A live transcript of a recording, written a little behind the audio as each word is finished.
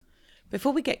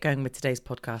Before we get going with today's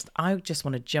podcast, I just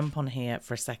want to jump on here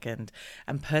for a second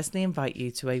and personally invite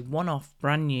you to a one-off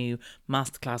brand new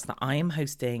masterclass that I am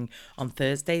hosting on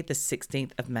Thursday, the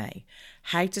 16th of May.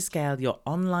 How to scale your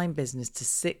online business to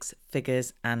 6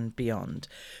 figures and beyond.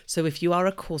 So if you are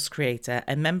a course creator,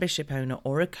 a membership owner,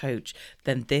 or a coach,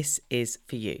 then this is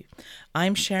for you.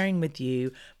 I'm sharing with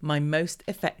you my most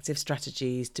effective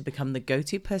strategies to become the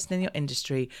go-to person in your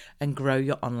industry and grow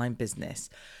your online business.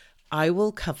 I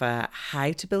will cover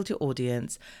how to build your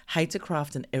audience, how to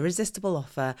craft an irresistible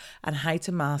offer, and how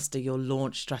to master your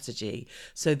launch strategy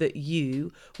so that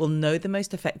you will know the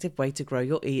most effective way to grow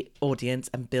your audience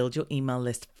and build your email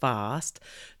list fast,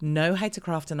 know how to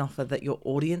craft an offer that your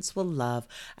audience will love,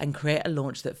 and create a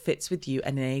launch that fits with you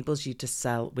and enables you to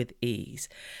sell with ease.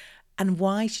 And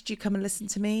why should you come and listen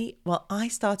to me? Well, I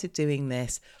started doing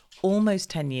this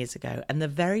almost 10 years ago. And the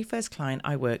very first client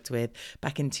I worked with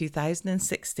back in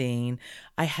 2016,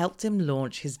 I helped him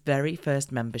launch his very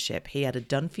first membership. He had a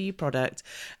done-for-you product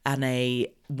and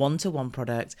a one-to-one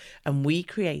product, and we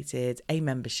created a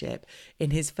membership.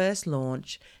 In his first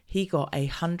launch, he got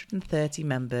 130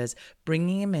 members,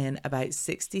 bringing him in about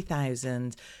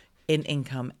 60,000 in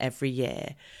income every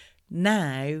year.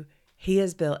 Now, he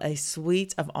has built a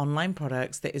suite of online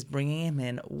products that is bringing him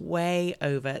in way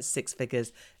over 6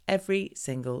 figures every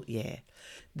single year.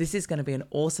 This is going to be an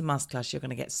awesome masterclass. You're going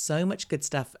to get so much good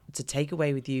stuff to take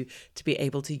away with you to be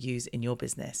able to use in your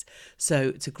business.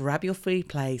 So to grab your free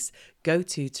place, go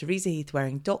to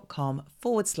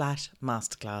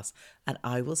teresaheathwareing.com/masterclass, and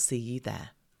I will see you there.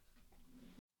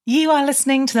 You are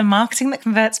listening to the Marketing That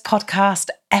Converts podcast,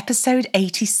 episode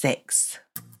 86.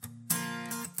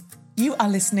 You are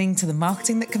listening to the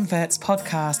Marketing That Converts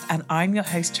podcast, and I'm your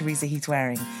host, Teresa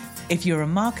Heath-Wareing. If you're a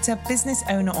marketer, business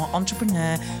owner, or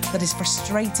entrepreneur that is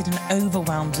frustrated and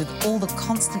overwhelmed with all the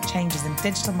constant changes in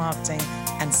digital marketing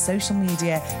and social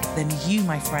media, then you,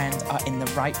 my friend, are in the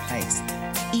right place.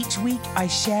 Each week, I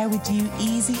share with you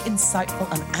easy, insightful,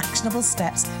 and actionable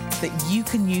steps that you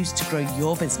can use to grow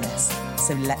your business.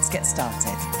 So let's get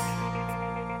started.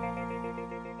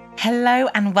 Hello,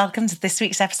 and welcome to this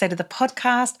week's episode of the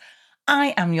podcast.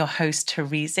 I am your host,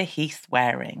 Teresa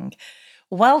Heath-Wareing.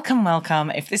 Welcome,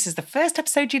 welcome. If this is the first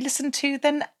episode you listen to,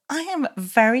 then I am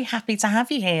very happy to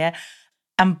have you here.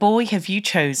 And boy, have you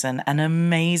chosen an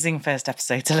amazing first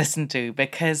episode to listen to,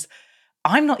 because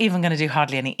I'm not even going to do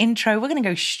hardly any intro. We're going to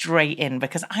go straight in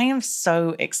because I am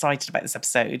so excited about this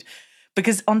episode.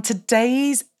 Because on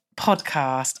today's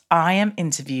podcast, I am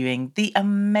interviewing the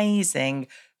amazing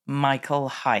Michael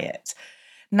Hyatt.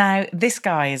 Now, this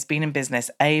guy has been in business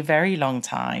a very long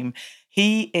time.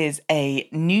 He is a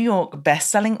New York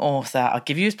best-selling author. I'll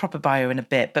give you his proper bio in a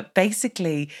bit. But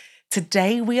basically,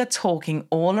 today we are talking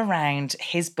all around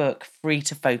his book, Free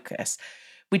to Focus,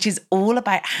 which is all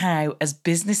about how, as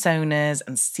business owners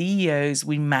and CEOs,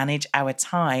 we manage our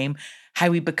time,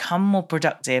 how we become more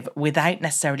productive without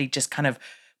necessarily just kind of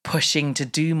pushing to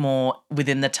do more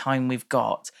within the time we've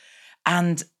got.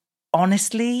 And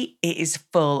honestly, it is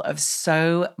full of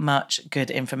so much good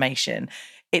information.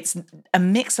 It's a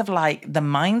mix of like the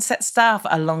mindset stuff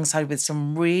alongside with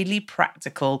some really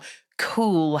practical,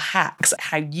 cool hacks,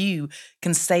 how you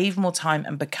can save more time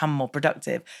and become more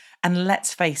productive. And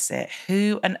let's face it,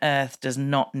 who on earth does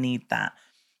not need that?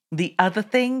 The other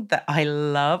thing that I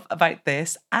love about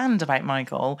this and about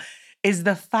Michael is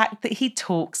the fact that he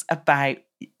talks about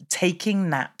taking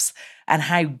naps and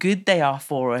how good they are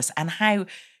for us and how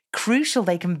crucial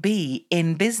they can be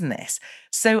in business.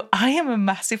 So I am a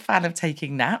massive fan of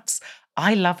taking naps.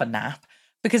 I love a nap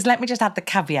because let me just add the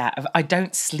caveat of I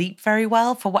don't sleep very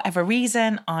well for whatever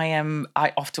reason. I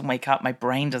often wake up, my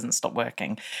brain doesn't stop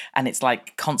working, and it's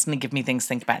like constantly give me things to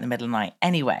think about in the middle of the night.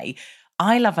 Anyway,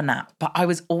 I love a nap, but I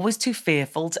was always too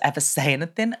fearful to ever say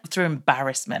anything through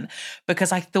embarrassment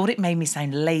because I thought it made me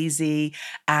sound lazy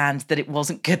and that it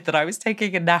wasn't good that I was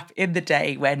taking a nap in the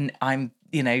day when I'm,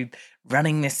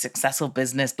 running this successful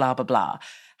business, blah, blah, blah.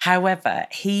 However,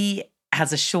 he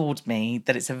has assured me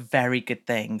that it's a very good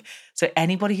thing. So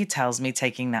anybody who tells me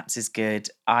taking naps is good,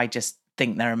 I just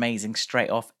think they're amazing straight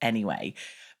off anyway.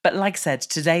 But like I said,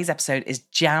 today's episode is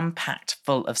jam-packed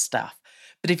full of stuff.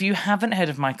 But if you haven't heard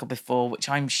of Michael before, which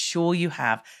I'm sure you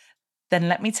have, then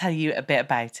let me tell you a bit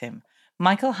about him.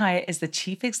 Michael Hyatt is the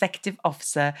Chief Executive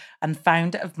Officer and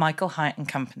founder of Michael Hyatt &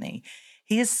 Company.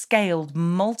 He has scaled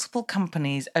multiple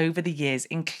companies over the years,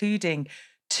 including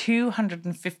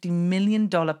 $250 million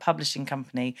publishing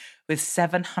company with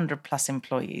 700 plus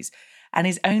employees, and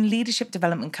his own leadership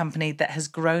development company that has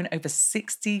grown over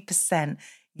 60%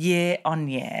 year on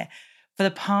year for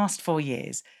the past 4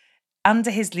 years.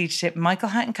 Under his leadership, Michael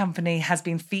Hyatt & Company has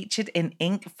been featured in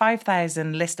Inc.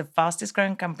 5000 list of fastest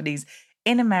growing companies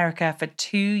in America for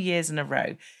 2 years in a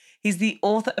row. He's the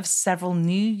author of several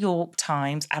New York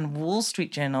Times and Wall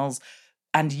Street Journals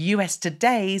and US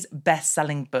Today's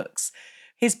best-selling books.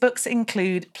 His books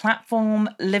include Platform,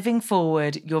 Living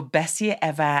Forward, Your Best Year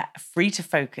Ever, Free to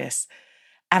Focus.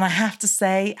 And I have to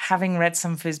say, having read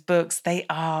some of his books, they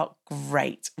are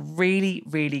great. Really,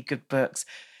 really good books.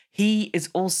 He is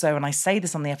also, and I say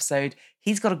this on the episode,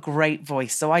 he's got a great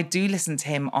voice. So I do listen to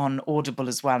him on Audible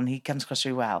as well, and he comes across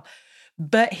really well.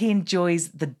 But he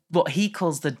enjoys what he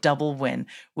calls the double win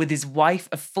with his wife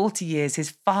of 40 years,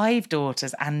 his 5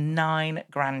 daughters, and 9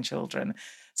 grandchildren.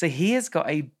 So he has got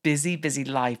a busy, busy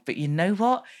life. But you know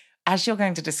what? As you're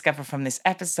going to discover from this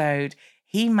episode,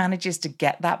 he manages to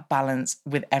get that balance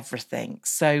with everything.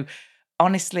 So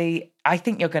honestly, I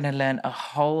think you're going to learn a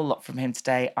whole lot from him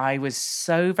today. I was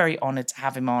so very honored to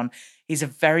have him on. He's a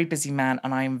very busy man,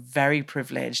 and I am very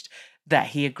privileged that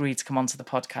he agreed to come onto the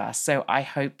podcast. So I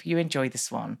hope you enjoy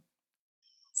this one.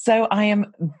 So I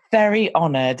am very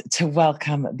honored to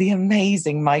welcome the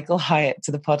amazing Michael Hyatt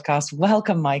to the podcast.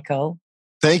 Welcome, Michael.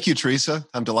 Thank you, Teresa.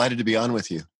 I'm delighted to be on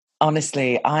with you.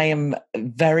 Honestly, I am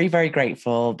very, very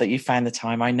grateful that you found the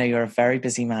time. I know you're a very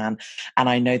busy man, and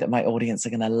I know that my audience are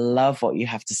going to love what you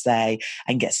have to say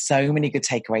and get so many good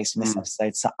takeaways from this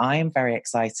episode. So I am very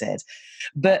excited.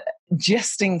 But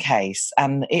just in case,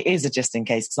 and it is a just in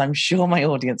case, because I'm sure my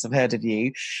audience have heard of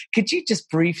you, could you just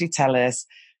briefly tell us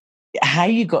how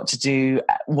you got to do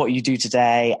what you do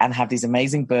today and have these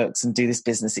amazing books and do this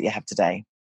business that you have today?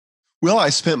 Well, I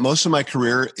spent most of my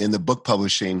career in the book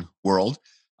publishing world.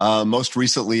 Most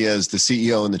recently as the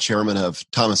CEO and the chairman of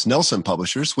Thomas Nelson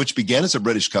Publishers, which began as a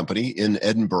British company in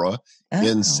Edinburgh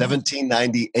in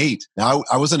 1798. Now,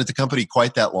 I wasn't at the company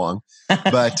quite that long,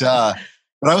 but I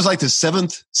was like the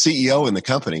 7th CEO in the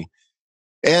company.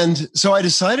 And so I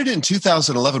decided in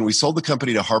 2011, we sold the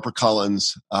company to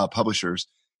HarperCollins Publishers.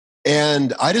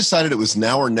 And I decided it was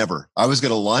now or never. I was going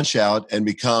to launch out and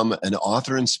become an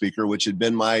author and speaker, which had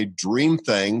been my dream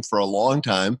thing for a long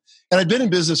time. And I'd been in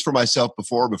business for myself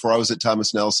before I was at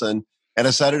Thomas Nelson, and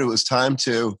I decided it was time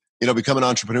to, become an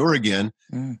entrepreneur again.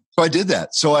 So I did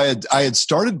that. So I had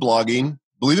started blogging,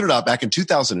 believe it or not, back in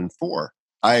 2004.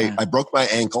 I broke my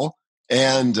ankle,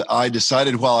 and I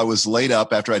decided while I was laid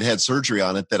up after I'd had surgery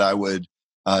on it that I would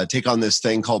take on this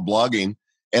thing called blogging.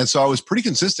 And so I was pretty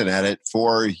consistent at it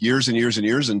for years and years and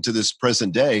years and to this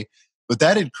present day. But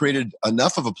that had created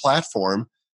enough of a platform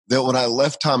that when I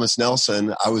left Thomas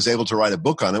Nelson, I was able to write a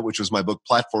book on it, which was my book,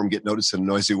 Platform, Get Noticed in a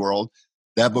Noisy World.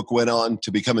 That book went on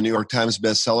to become a New York Times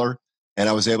bestseller. And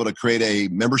I was able to create a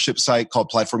membership site called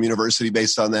Platform University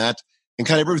based on that. And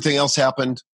kind of everything else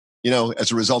happened,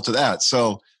 as a result of that.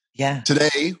 So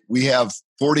today we have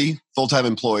 40 full-time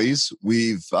employees.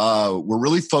 We're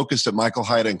really focused at Michael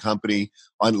Hyatt & Company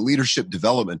on leadership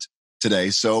development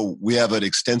today. So we have an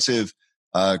extensive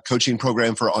coaching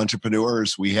program for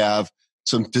entrepreneurs. We have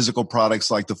some physical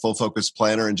products like the Full Focus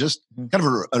Planner and just kind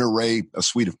of an array, a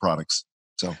suite of products.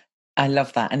 So I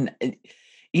love that. And,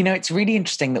 it's really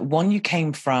interesting that one, you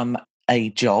came from a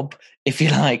job, if you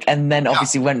like, and then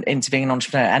obviously went into being an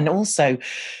entrepreneur. And also,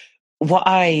 what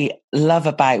I love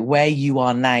about where you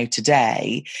are now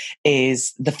today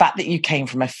is the fact that you came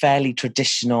from a fairly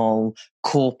traditional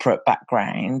corporate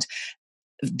background.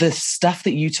 The stuff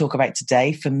that you talk about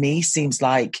today, for me, seems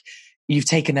like you've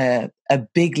taken a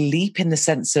big leap in the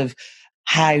sense of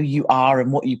how you are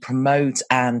and what you promote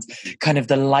and kind of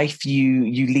the life you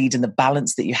lead and the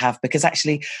balance that you have. Because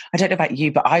actually, I don't know about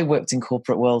you, but I worked in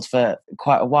corporate world for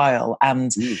quite a while.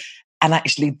 And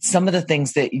actually, some of the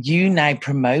things that you now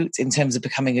promote in terms of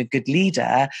becoming a good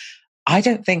leader, I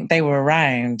don't think they were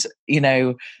around.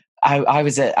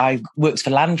 I worked for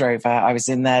Land Rover. I was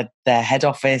in their head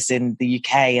office in the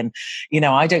UK. And,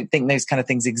 I don't think those kind of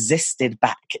things existed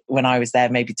back when I was there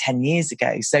maybe 10 years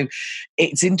ago. So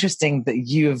it's interesting that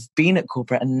you have been at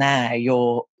corporate and now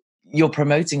you're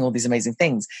promoting all these amazing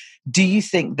things. Do you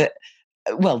think that,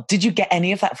 did you get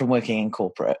any of that from working in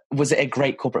corporate? Was it a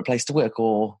great corporate place to work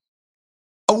or?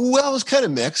 Well, it was kind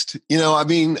of mixed. You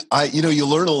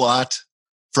learn a lot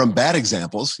from bad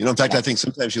examples. In fact, I think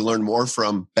sometimes you learn more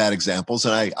from bad examples.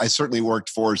 And I certainly worked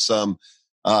for some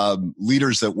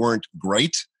leaders that weren't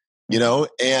great,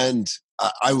 and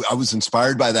I was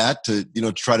inspired by that to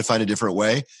try to find a different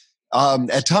way.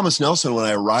 At Thomas Nelson, when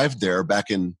I arrived there back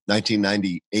in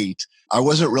 1998, I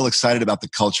wasn't real excited about the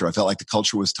culture. I felt like the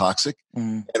culture was toxic.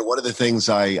 And one of the things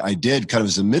I did kind of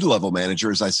as a mid-level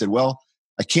manager is I said, well,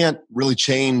 I can't really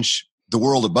change the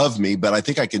world above me, but I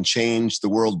think I can change the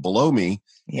world below me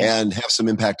and have some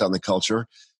impact on the culture.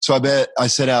 So I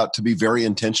set out to be very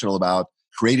intentional about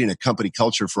creating a company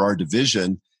culture for our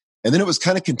division. And then it was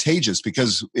kind of contagious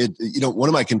because one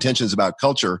of my contentions about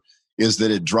culture is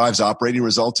that it drives operating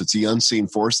results. It's the unseen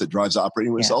force that drives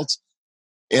operating results.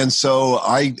 And so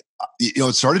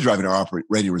it started driving our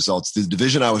operating results. The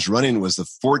division I was running was the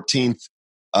 14th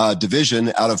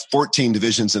division out of 14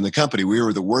 divisions in the company. We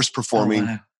were the worst performing. Oh,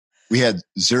 wow. We had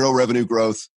zero revenue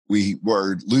growth. We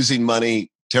were losing money,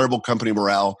 terrible company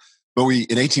morale. But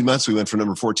in 18 months, we went from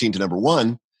number 14 to number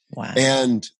 1. Wow.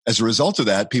 And as a result of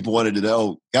that, people wanted to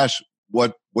know, gosh,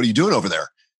 what are you doing over there?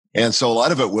 And so a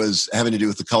lot of it was having to do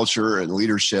with the culture and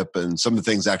leadership and some of the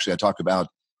things actually I talk about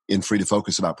in Free to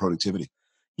Focus about productivity.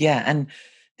 Yeah. And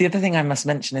the other thing I must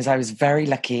mention is I was very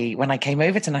lucky when I came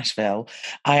over to Nashville.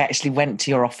 I actually went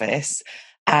to your office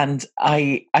and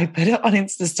I put it on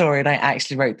Insta story and I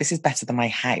actually wrote, "This is better than my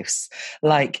house."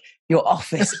 Like, your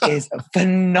office is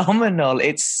phenomenal.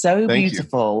 It's so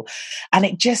beautiful. And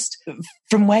it just,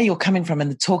 from where you're coming from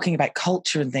and talking about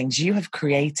culture and things, you have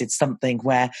created something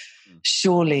where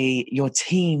surely your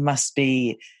team must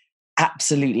be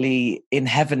absolutely in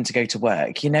heaven to go to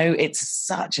work. It's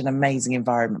such an amazing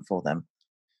environment for them.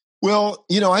 Well,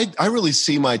 I really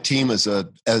see my team as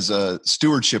a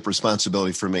stewardship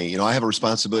responsibility for me. I have a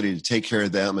responsibility to take care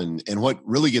of them. And what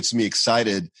really gets me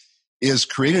excited is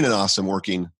creating an awesome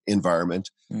working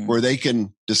environment where they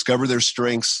can discover their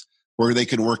strengths, where they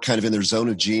can work kind of in their zone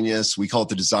of genius. We call it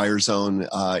the desire zone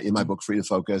in my book, Free to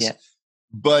Focus. Yeah.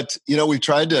 But, we've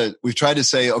tried to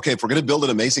say, okay, if we're going to build an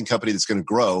amazing company that's going to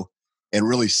grow and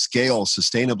really scale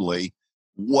sustainably,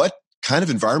 what kind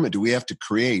of environment do we have to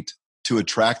create to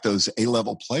attract those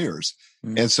A-level players?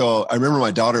 And so I remember my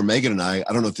daughter, Megan, and I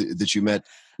don't know that you met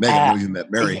Megan. I know you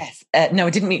met Mary. Yes. No, I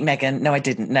didn't meet Megan. No, I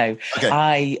didn't. No. Okay.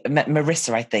 I met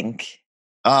Marissa, I think.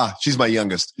 She's my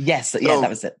youngest. Yes. Yeah, that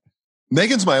was it.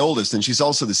 Megan's my oldest, and she's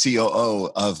also the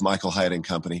COO of Michael Hyatt and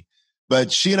Company.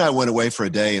 But she and I went away for a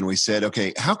day and we said,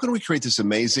 okay, how can we create this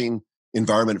amazing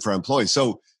environment for our employees?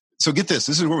 So get this.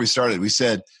 This is where we started. We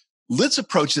said, let's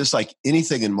approach this like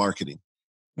anything in marketing.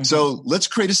 Mm-hmm. So let's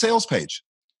create a sales page.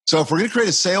 So if we're going to create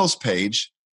a sales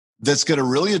page that's going to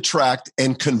really attract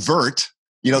and convert,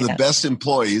 the best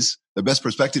employees, the best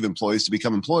prospective employees to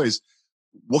become employees,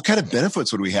 what kind of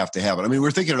benefits would we have to have? I mean,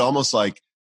 we're thinking it almost like,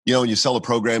 when you sell a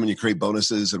program and you create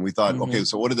bonuses, and we thought, okay,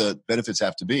 so what do the benefits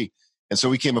have to be? And so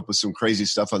we came up with some crazy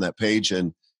stuff on that page.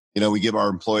 And, we give our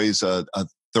employees a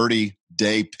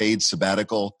 30-day paid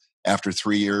sabbatical after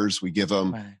 3 years. We give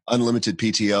them unlimited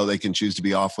PTO. They can choose to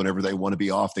be off whenever they want to be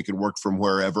off. They can work from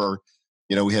wherever.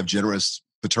 We have generous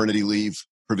paternity leave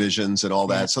provisions and all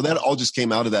that. So that all just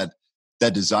came out of that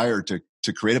desire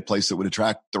to create a place that would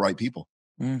attract the right people.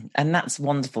 And that's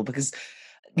wonderful because,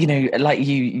 like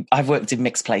you, I've worked in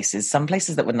mixed places, some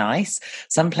places that were nice,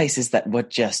 some places that were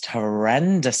just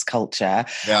horrendous culture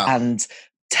and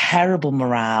terrible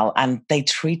morale. And they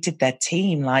treated their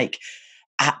team like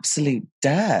absolute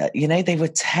dirt. They were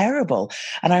terrible.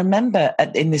 And I remember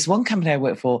in this one company I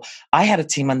worked for, I had a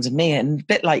team under me, and a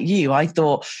bit like you, I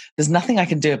thought there's nothing I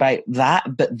can do about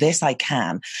that, but this I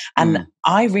can. And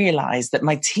I realized that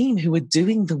my team who were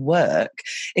doing the work,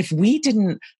 if we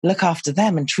didn't look after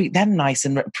them and treat them nice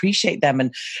and appreciate them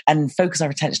and focus our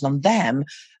attention on them,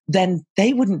 then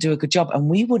they wouldn't do a good job and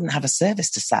we wouldn't have a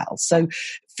service to sell. So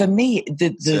for me,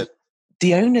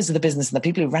 the owners of the business and the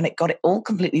people who ran it got it all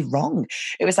completely wrong.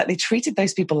 It was like they treated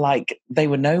those people like they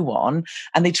were no one,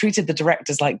 and they treated the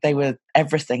directors like they were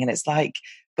everything. And it's like,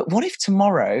 but what if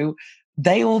tomorrow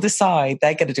they all decide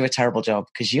they're going to do a terrible job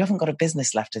because you haven't got a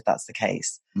business left if that's the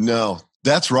case? No,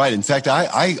 that's right. In fact,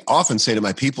 I often say to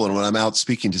my people, and when I'm out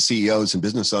speaking to CEOs and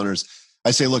business owners,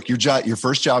 I say, look, your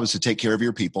first job is to take care of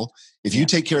your people. If you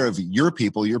take care of your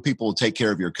people will take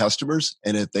care of your customers.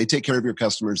 And if they take care of your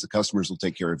customers, the customers will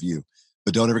take care of you.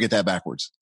 But don't ever get that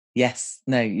backwards. Yes.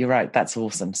 No, you're right. That's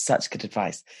awesome. Such good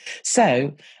advice.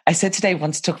 So I said today I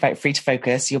want to talk about Free to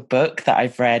Focus, your book that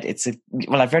I've read.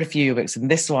 I've read a few of your books, and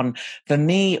this one for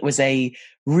me was a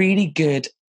really good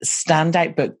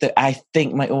standout book that I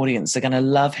think my audience are going to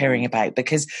love hearing about,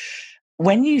 because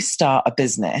when you start a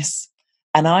business,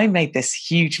 and I made this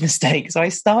huge mistake. So I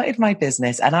started my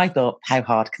business and I thought, how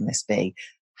hard can this be?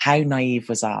 How naive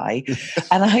was I?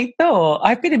 And I thought,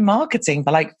 I've been in marketing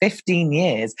for like 15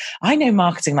 years. I know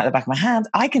marketing like the back of my hand.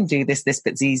 I can do this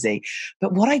bit's easy.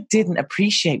 But what I didn't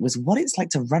appreciate was what it's like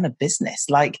to run a business.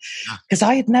 Because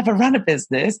I had never run a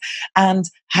business. And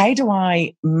how do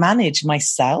I manage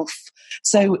myself?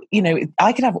 So,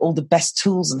 I could have all the best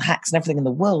tools and hacks and everything in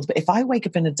the world. But if I wake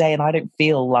up in a day and I don't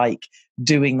feel like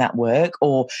doing that work,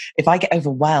 or if I get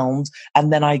overwhelmed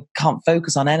and then I can't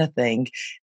focus on anything,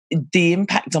 the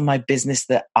impact on my business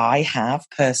that I have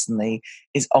personally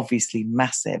is obviously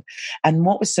massive. And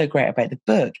what was so great about the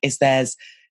book is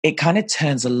it kind of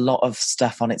turns a lot of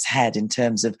stuff on its head in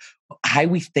terms of how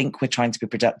we think we're trying to be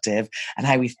productive and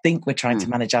how we think we're trying to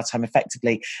manage our time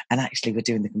effectively. And actually we're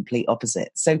doing the complete opposite.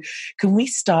 So can we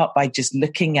start by just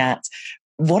looking at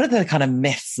what are the kind of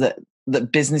myths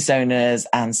that business owners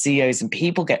and CEOs and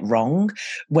people get wrong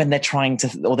when they're trying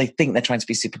to, or they think they're trying to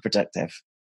be super productive?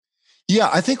 Yeah,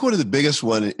 I think one of the biggest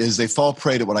one is they fall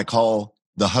prey to what I call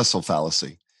the hustle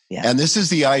fallacy. Yeah. And this is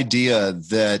the idea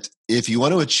that if you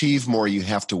want to achieve more, you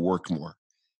have to work more.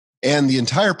 And the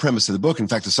entire premise of the book, in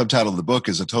fact, the subtitle of the book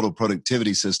is a total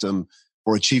productivity system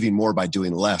for achieving more by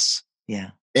doing less.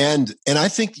 Yeah. And I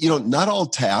think, not all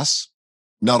tasks,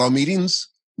 not all meetings,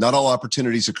 not all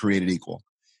opportunities are created equal.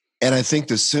 And I think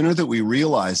the sooner that we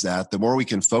realize that, the more we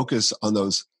can focus on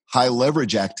those high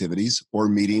leverage activities or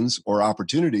meetings or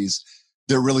opportunities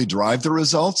that really drive the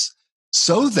results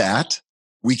so that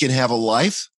we can have a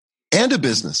life and a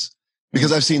business.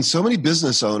 Because I've seen so many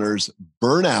business owners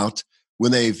burn out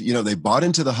when they bought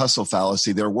into the hustle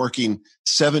fallacy. They're working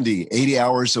 70, 80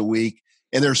 hours a week.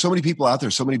 And there are so many people out there,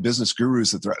 so many business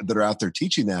gurus that are out there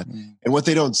teaching that. And what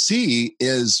they don't see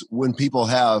is when people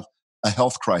have a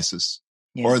health crisis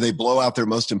or they blow out their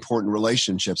most important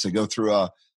relationships, they go through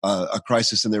a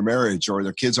crisis in their marriage, or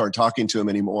their kids aren't talking to them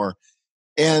anymore.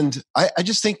 And I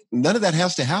just think none of that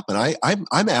has to happen.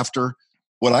 I'm after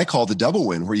what I call the double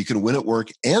win, where you can win at work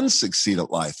and succeed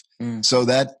at life. So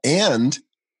that and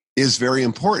is very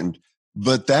important.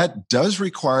 But that does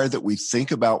require that we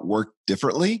think about work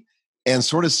differently and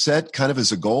sort of set kind of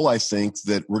as a goal, I think,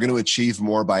 that we're going to achieve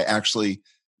more by actually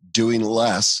doing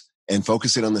less and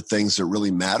focusing on the things that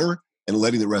really matter and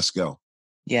letting the rest go.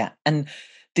 Yeah. And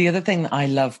the other thing that I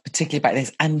love particularly about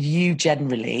this, and you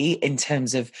generally, in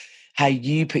terms of how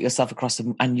you put yourself across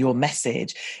and your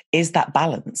message, is that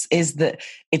balance, is that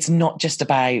it's not just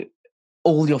about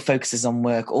all your focus is on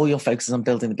work, all your focus is on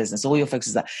building the business, all your focus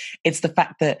is that. It's the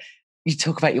fact that you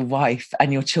talk about your wife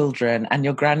and your children and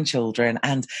your grandchildren,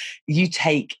 and you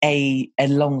take a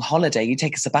long holiday. You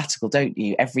take a sabbatical, don't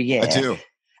you, every year? I do.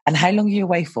 And how long are you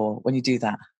away for when you do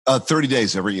that? 30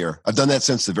 days every year. I've done that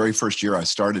since the very first year I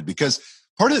started, because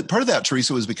part of that,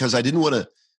 Teresa, was because I didn't want to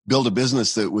build a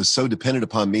business that was so dependent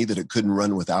upon me that it couldn't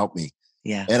run without me.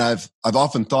 Yeah. And I've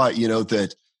often thought,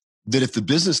 that if the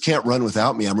business can't run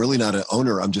without me, I'm really not an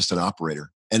owner. I'm just an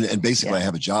operator. And basically I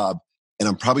have a job, and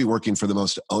I'm probably working for the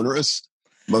most onerous,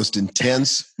 most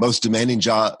intense, most demanding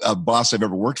boss I've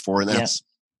ever worked for. And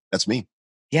that's me.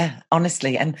 Yeah,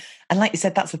 honestly. And like you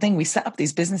said, that's the thing. We set up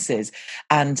these businesses.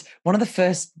 And one of the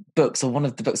first books, or one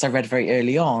of the books I read very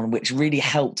early on, which really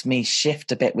helped me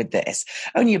shift a bit with this,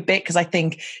 only a bit, because I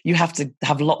think you have to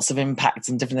have lots of impacts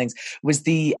and different things, was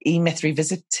the E-Myth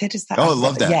Revisited. Is that? Oh, I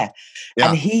love that.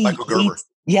 Yeah. And Michael Gerber.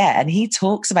 and he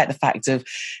talks about the fact of,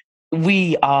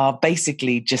 we are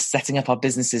basically just setting up our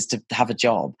businesses to have a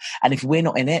job. And if we're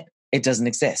not in it, it doesn't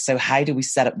exist. So how do we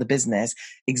set up the business?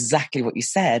 Exactly what you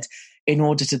said, in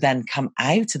order to then come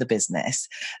out of the business.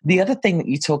 The other thing that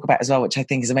you talk about as well, which I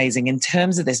think is amazing in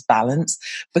terms of this balance,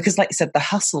 because like you said, the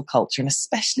hustle culture, and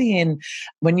especially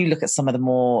when you look at some of the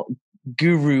more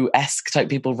guru-esque type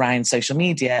people around social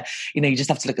media, you just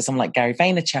have to look at someone like Gary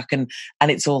Vaynerchuk,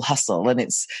 and it's all hustle, and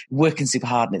it's working super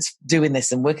hard, and it's doing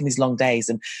this and working these long days.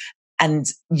 And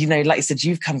like you said,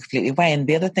 you've come completely away. And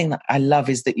the other thing that I love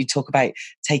is that you talk about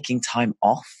taking time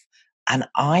off. And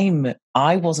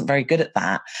I wasn't very good at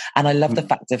that. And I love the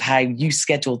fact of how you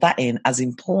schedule that in as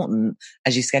important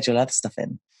as you schedule other stuff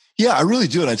in. Yeah, I really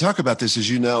do. And I talk about this, as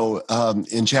you know,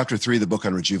 in chapter 3 of the book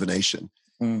on rejuvenation.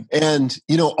 And,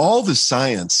 all the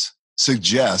science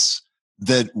suggests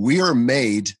that we are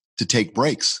made to take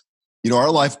breaks.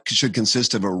 Our life should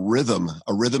consist of a rhythm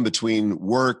between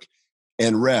work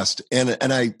and rest. And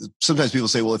sometimes people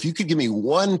say, well, if you could give me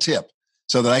one tip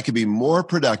so that I could be more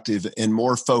productive and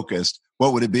more focused,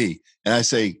 what would it be? And I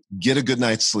say, get a good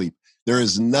night's sleep. There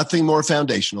is nothing more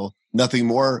foundational, nothing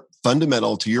more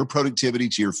fundamental to your productivity,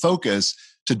 to your focus,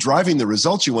 to driving the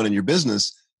results you want in your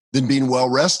business than being well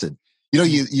rested.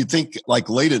 You think like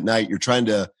late at night, you're trying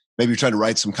to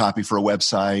write some copy for a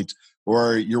website,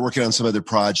 or you're working on some other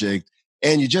project,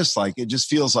 and it just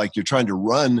feels like you're trying to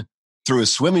run through a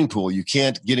swimming pool. You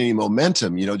can't get any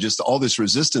momentum, just all this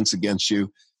resistance against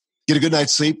you. Get a good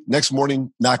night's sleep. Next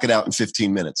morning, knock it out in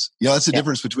 15 minutes. That's the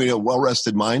difference between a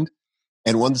well-rested mind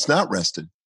and one that's not rested.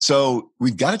 So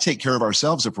we've got to take care of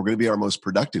ourselves if we're going to be our most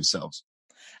productive selves.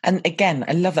 And again,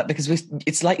 I love that, because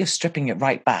it's like you're stripping it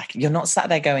right back. You're not sat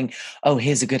there going, oh,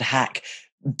 here's a good hack.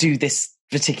 Do this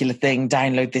particular thing,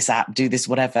 download this app, do this,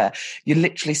 whatever. You're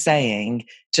literally saying,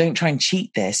 don't try and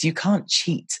cheat this. You can't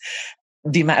cheat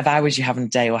the amount of hours you have in a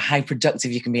day or how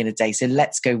productive you can be in a day. So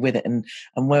let's go with it and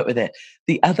work with it.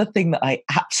 The other thing that I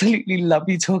absolutely love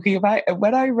you talking about, and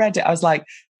when I read it, I was like,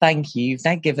 thank you, you've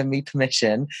now given me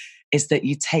permission, is that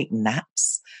you take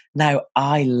naps. Now,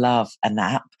 I love a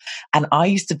nap. And I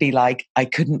used to be like, I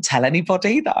couldn't tell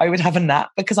anybody that I would have a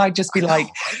nap because I'd just be like,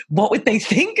 what would they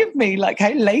think of me? Like,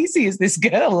 how lazy is this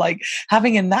girl? Like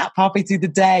having a nap halfway through the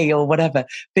day or whatever.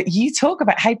 But you talk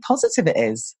about how positive it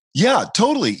is. Yeah,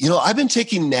 totally. I've been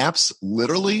taking naps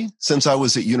literally since I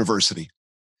was at university.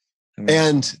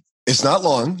 And it's not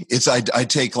long. I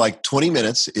take like 20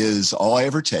 minutes is all I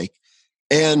ever take.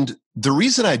 And the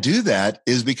reason I do that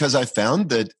is because I found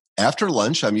that after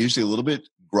lunch, I'm usually a little bit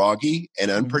groggy and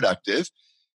unproductive.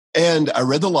 And I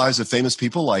read the lives of famous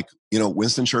people like,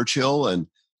 Winston Churchill and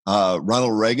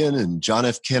Ronald Reagan and John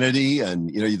F. Kennedy. And,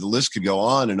 the list could go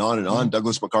on and on and on,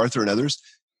 Douglas MacArthur and others.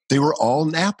 They were all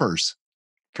nappers.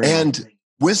 And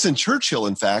Winston Churchill,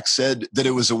 in fact, said that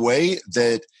it was a way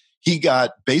that he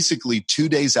got basically 2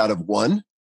 days out of one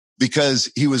because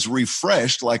he was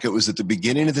refreshed like it was at the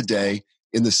beginning of the day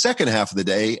in the second half of the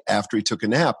day after he took a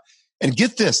nap. And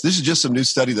get this is just some new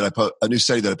study that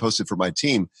I posted for my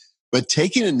team. But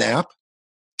taking a nap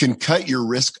can cut your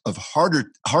risk of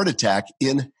heart attack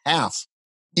in half,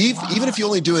 even if you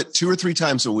only do it 2 or 3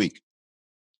 times a week.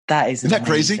 Isn't that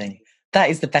crazy? That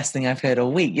is the best thing I've heard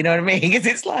all week. You know what I mean? Because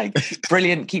it's like,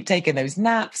 brilliant, keep taking those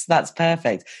naps. That's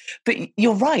perfect. But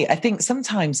you're right. I think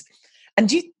sometimes, and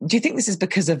do you think this is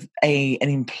because of an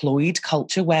employed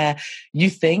culture where you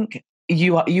think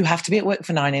you have to be at work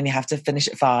for 9 and you have to finish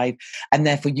at 5, and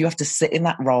therefore you have to sit in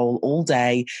that role all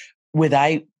day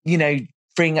without,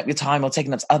 freeing up your time or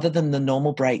taking ups other than the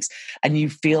normal breaks, and you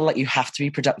feel like you have to be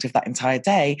productive that entire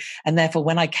day. And therefore,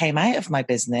 when I came out of my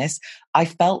business, I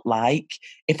felt like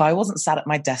if I wasn't sat at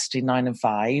my desk between 9 and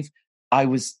 5, I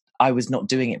was not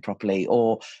doing it properly,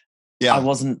 or I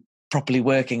wasn't properly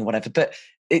working, whatever. But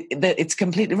it's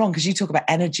completely wrong, because you talk about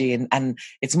energy and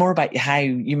it's more about how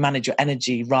you manage your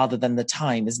energy rather than the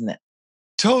time, isn't it?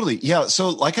 Totally. Yeah. So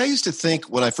like I used to think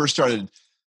when I first started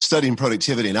studying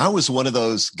productivity, and I was one of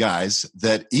those guys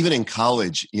that even in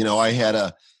college, I had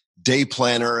a day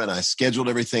planner and I scheduled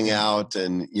everything out,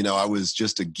 and, I was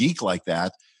just a geek like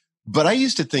that. But I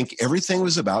used to think everything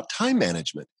was about time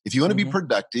management. If you want to be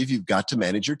productive, you've got to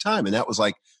manage your time. And that was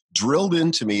like drilled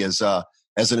into me as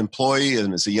an employee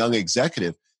and as a young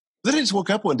executive. Then I just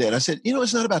woke up one day and I said,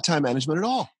 it's not about time management at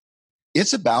all.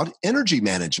 It's about energy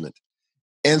management.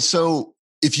 And so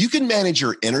if you can manage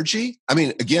your energy,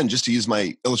 again, just to use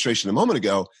my illustration a moment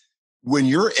ago, when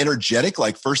you're energetic,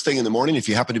 like first thing in the morning, if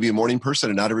you happen to be a morning person,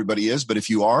 and not everybody is, but if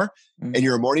you are, and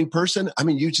you're a morning person,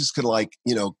 you just could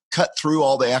cut through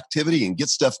all the activity and get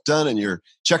stuff done, and you're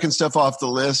checking stuff off the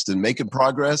list and making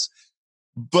progress.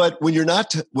 But when you're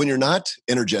not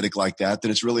energetic like that, then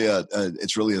it's really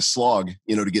a slog,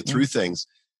 to get through things.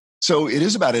 So it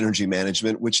is about energy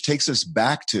management, which takes us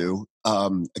back to,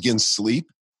 again, sleep,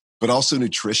 but also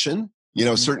nutrition,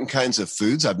 certain kinds of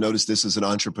foods. I've noticed this as an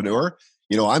entrepreneur.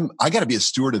 I got to be a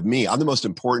steward of me. I'm the most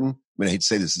important, I hate to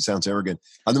say this, it sounds arrogant.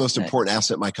 I'm the most important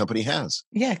asset my company has.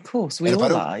 Yeah, of course. We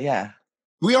all are. Yeah.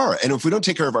 We are. And if we don't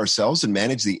take care of ourselves and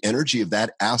manage the energy of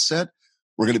that asset,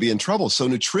 we're going to be in trouble. So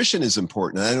nutrition is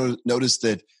important. And I noticed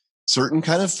that certain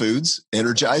kind of foods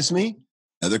energize me.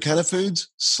 Other kind of foods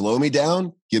slow me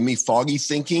down, give me foggy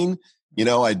thinking.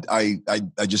 I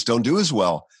just don't do as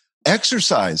well.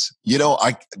 Exercise, we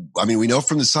know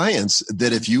from the science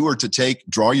that if you were to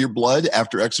draw your blood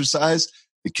after exercise,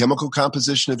 the chemical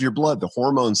composition of your blood, the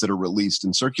hormones that are released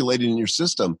and circulating in your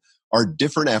system are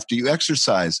different after you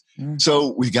exercise.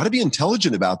 So we've got to be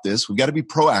intelligent about this. We've got to be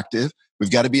proactive. We've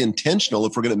got to be intentional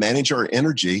if we're going to manage our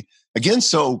energy, again,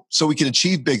 so we can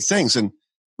achieve big things. And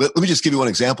let me just give you one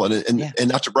example, and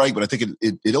not to brag, but I think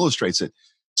it illustrates it.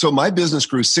 So my business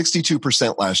grew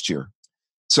 62% last year.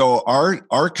 So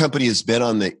our company has been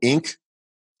on the Inc.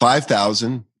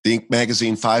 5000, the Inc.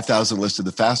 magazine 5000 list of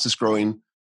the fastest growing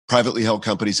privately held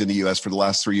companies in the U.S. for the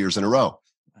last 3 years in a row.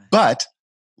 But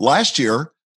last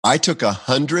year, I took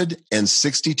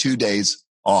 162 days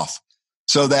off.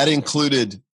 So that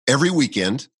included every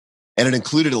weekend, and it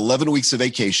included 11 weeks of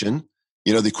vacation,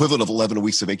 the equivalent of 11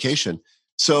 weeks of vacation.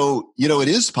 So, it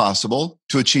is possible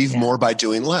to achieve more by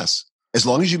doing less, as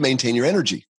long as you maintain your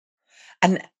energy.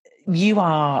 And you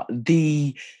are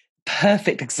the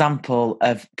perfect example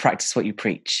of practice what you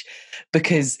preach,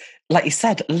 because like you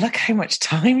said, look how much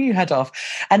time you had off.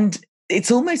 And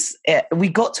it's almost, we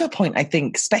got to a point, I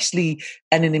think, especially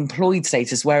in an employed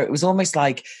status, where it was almost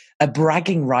like, a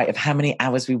bragging right of how many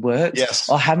hours we worked, Yes.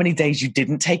 or how many days you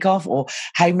didn't take off, or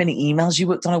how many emails you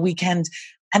worked on a weekend.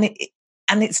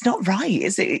 And it's not right,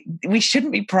 is it? We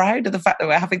shouldn't be proud of the fact that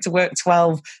we're having to work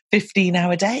 12,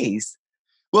 15-hour days.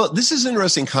 Well, this is an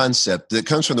interesting concept that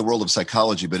comes from the world of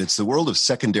psychology, but it's the world of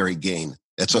secondary gain.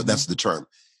 That's the term.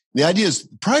 The idea is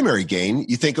primary gain.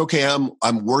 You think, okay,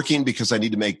 I'm working because I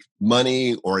need to make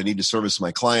money, or I need to service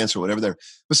my clients, or whatever there.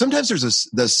 But sometimes there's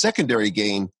the secondary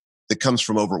gain that comes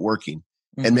from overworking.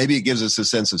 And maybe it gives us a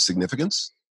sense of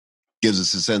significance, gives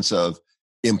us a sense of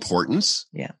importance.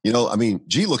 Yeah. I mean,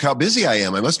 gee, look how busy I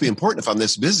am. I must be important if I'm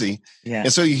this busy. Yeah.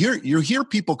 And so you hear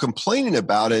people complaining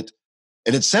about it,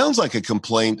 and it sounds like a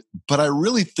complaint, but I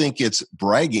really think it's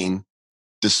bragging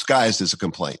disguised as a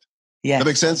complaint. Yeah. That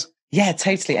makes sense? Yeah,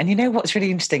 totally. And you know what's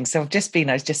really interesting? So I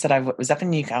just said I was up in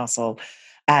Newcastle,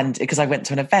 and because I went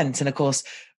to an event, and of course,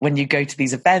 when you go to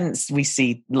these events, we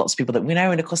see lots of people that we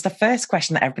know. And of course, the first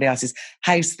question that everybody asks is,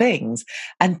 how's things?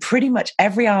 And pretty much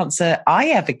every answer I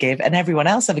ever give and everyone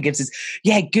else ever gives is,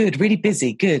 yeah, good, really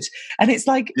busy, good. And it's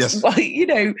like, yes. Well,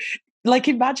 like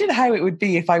imagine how it would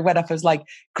be if I went up and was like,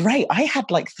 great, I had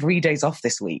like 3 days off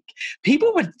this week.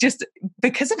 People would just,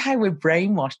 because of how we're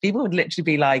brainwashed, people would literally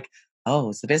be like, oh,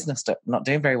 is the business not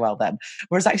doing very well then?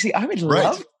 Whereas actually, I would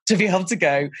love to be able to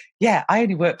go, yeah, I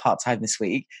only work part-time this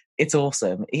week. It's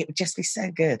awesome. It would just be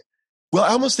so good. Well, I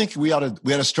almost think we ought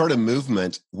to start a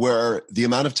movement where the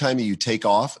amount of time you take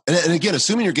off, and again,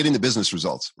 assuming you're getting the business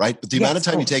results, right? But the amount of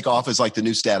time you take off is like the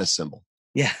new status symbol.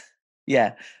 Yeah.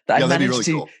 Yeah. That I managed really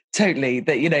to cool. Totally,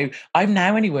 that, I'm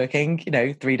now only working,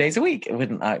 3 days a week.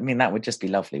 I mean, that would just be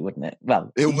lovely, wouldn't it?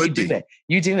 Well, it would be.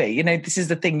 You do it. This is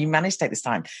the thing. You manage to take this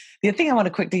time. The other thing I want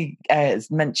to quickly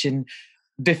mention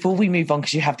before we move on,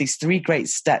 because you have these 3 great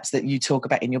steps that you talk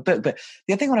about in your book. But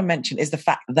the other thing I want to mention is the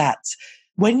fact that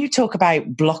when you talk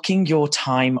about blocking your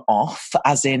time off,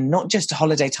 as in not just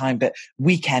holiday time, but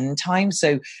weekend time.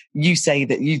 So you say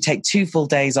that you take 2 full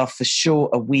days off for sure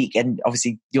a week. And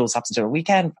obviously yours happens to be a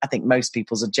weekend. I think most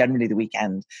people's are generally the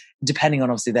weekend, depending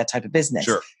on obviously their type of business.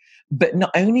 Sure. But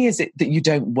not only is it that you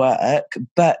don't work,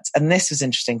 but, and this was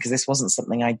interesting because this wasn't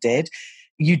something I did,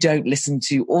 you don't listen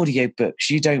to audiobooks,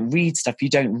 you don't read stuff, you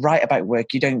don't write about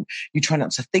work, you try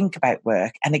not to think about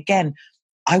work. And again,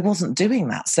 I wasn't doing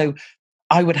that. So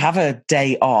I would have a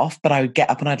day off, but I would get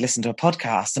up and I'd listen to a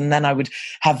podcast, and then I would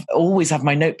always have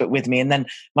my notebook with me. And then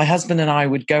my husband and I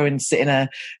would go and sit in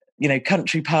a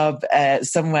country pub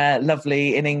somewhere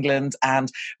lovely in England,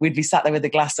 and we'd be sat there with a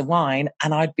glass of wine,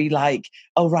 and I'd be like,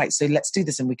 oh, right, so let's do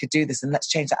this, and we could do this, and let's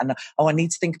change that. And oh, I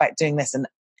need to think about doing this. And,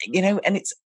 and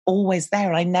it's always there.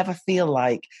 And I never feel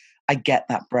like I get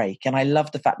that break. And I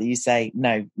love the fact that you say,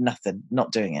 no, nothing,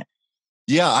 not doing it.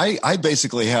 Yeah, I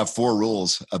basically have 4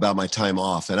 rules about my time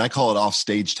off, and I call it off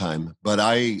stage time. But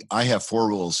I have 4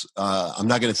 rules. I'm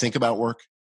not going to think about work,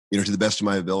 to the best of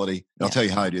my ability. And I'll tell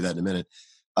you how I do that in a minute.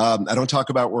 I don't talk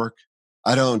about work.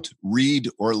 I don't read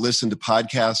or listen to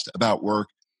podcasts about work,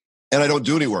 and I don't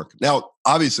do any work. Now,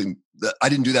 obviously, I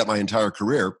didn't do that my entire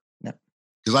career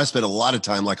because I spent a lot of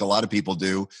time, like a lot of people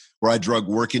do, where I drug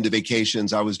work into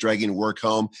vacations. I was dragging work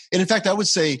home. And in fact, I would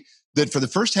say that for the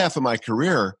first half of my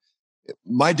career,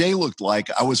 my day looked like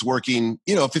I was working,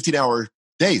 15-hour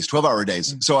days, 12-hour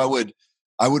days. So I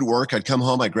would work. I'd come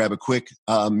home. I'd grab a quick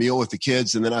meal with the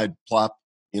kids, and then I'd plop,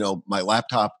 my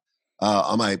laptop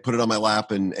put it on my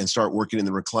lap and start working in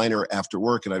the recliner after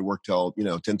work. And I'd work till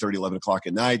 10:30, 11 o'clock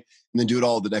at night, and then do it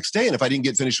all the next day. And if I didn't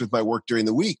get finished with my work during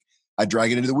the week, I'd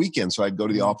drag it into the weekend. So I'd go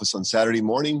to the office on Saturday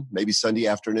morning, maybe Sunday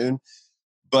afternoon.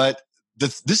 But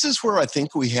this is where I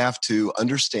think we have to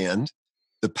understand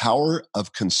the power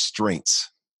of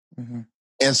constraints. Mm-hmm.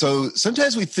 And so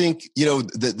sometimes we think,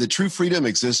 the true freedom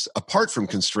exists apart from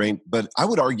constraint, but I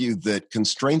would argue that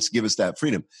constraints give us that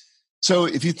freedom. So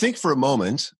if you think for a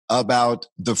moment about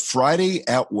the Friday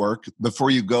at work before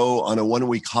you go on a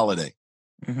 1-week holiday,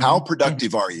 how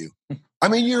productive are you? I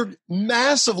mean, you're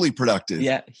massively productive.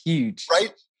 Yeah, huge.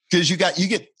 Right? Because you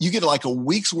get like a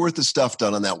week's worth of stuff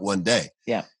done on that one day.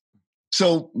 Yeah.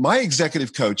 So my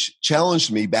executive coach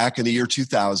challenged me back in the year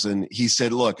 2000. He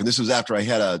said, look, and this was after I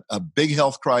had a big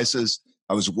health crisis.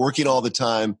 I was working all the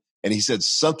time. And he said,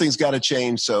 something's got to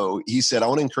change. So he said, I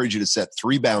want to encourage you to set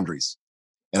 3 boundaries.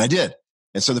 And I did.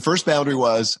 And so the first boundary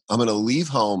was, I'm going to leave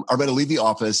the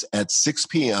office at 6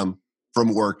 p.m.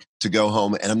 from work to go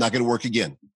home, and I'm not going to work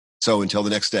again. So until the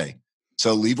next day.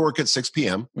 So leave work at 6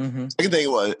 p.m. Mm-hmm. Second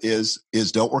thing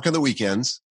is don't work on the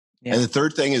weekends. Yeah. And the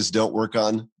third thing is don't work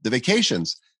on the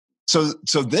vacations. So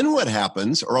then what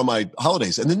happens, or on my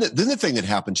holidays, and then the thing that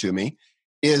happened to me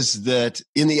is that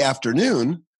in the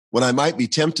afternoon, when I might be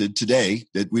tempted today,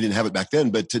 that we didn't have it back then,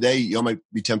 but today you might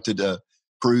be tempted to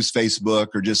peruse Facebook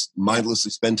or just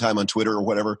mindlessly spend time on Twitter or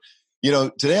whatever.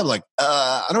 Today I'm like,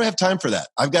 I don't have time for that.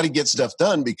 I've got to get stuff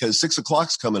done because 6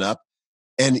 o'clock's coming up.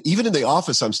 And even in the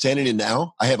office I'm standing in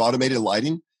now, I have automated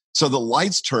lighting. So the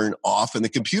lights turn off and the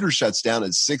computer shuts down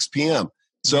at 6 p.m.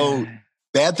 So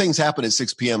bad things happen at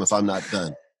 6 p.m. if I'm not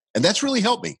done. And that's really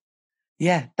helped me.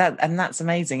 Yeah, that's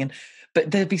amazing. But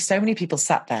there'd be so many people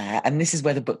sat there, and this is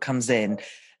where the book comes in,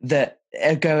 that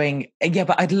are going, yeah,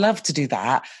 but I'd love to do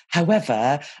that.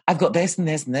 However, I've got this and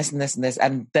this and this and this and this,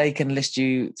 and they can list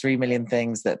you 3 million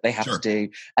things that they have to do.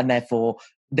 And therefore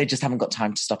they just haven't got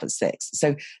time to stop at 6.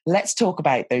 So let's talk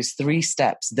about those 3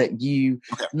 steps that you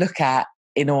look at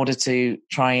in order to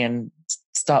try and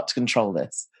start to control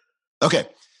this. Okay.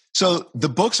 So the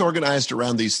book's organized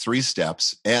around these 3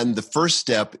 steps. And the first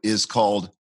step is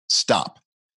called stop.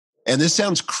 And this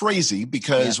sounds crazy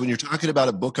because when you're talking about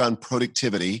a book on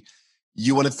productivity,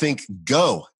 you want to think,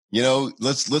 go,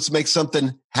 let's make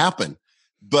something happen.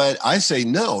 But I say,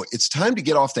 no, it's time to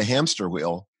get off the hamster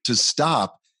wheel, to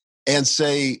stop and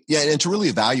say, and to really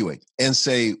evaluate and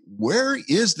say, where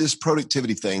is this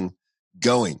productivity thing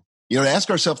going? To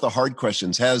ask ourselves the hard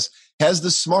questions. Has the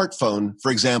smartphone,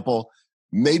 for example,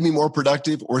 made me more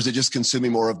productive, or is it just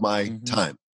consuming more of my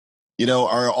time?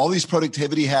 Are all these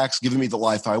productivity hacks giving me the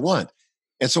life I want?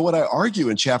 And so what I argue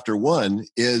in chapter 1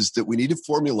 is that we need to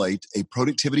formulate a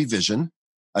productivity vision,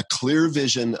 a clear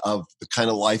vision of the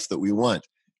kind of life that we want.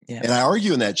 Yeah. And I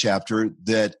argue in that chapter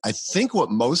that I think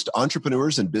what most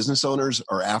entrepreneurs and business owners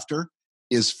are after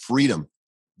is freedom.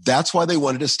 That's why they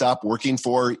wanted to stop working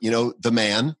for, the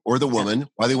man or the woman,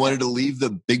 why they wanted to leave the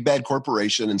big bad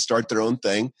corporation and start their own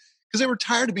thing, because they were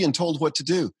tired of being told what to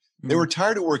do. They were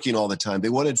tired of working all the time. They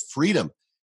wanted freedom.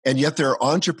 And yet their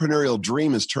entrepreneurial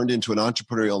dream has turned into an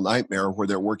entrepreneurial nightmare where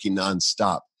they're working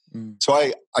nonstop. So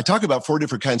I talk about 4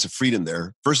 different kinds of freedom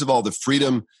there. First of all, the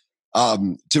freedom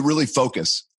to really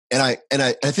focus. And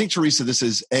I think, Teresa, this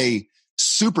is a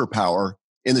superpower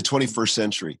in the 21st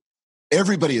century.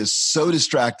 Everybody is so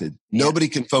distracted. Nobody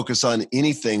can focus on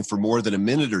anything for more than a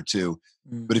minute or 2.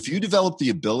 But if you develop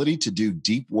the ability to do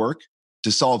deep work,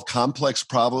 to solve complex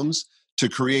problems, to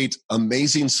create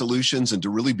amazing solutions, and to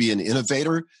really be an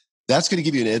innovator, that's going to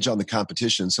give you an edge on the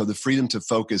competition. So the freedom to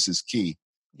focus is key.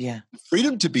 Yeah.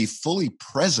 Freedom to be fully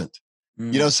present,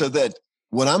 so that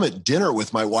when I'm at dinner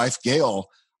with my wife, Gail,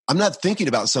 I'm not thinking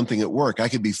about something at work. I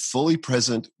can be fully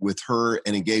present with her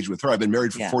and engage with her. I've been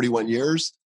married for 41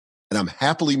 years and I'm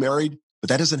happily married, but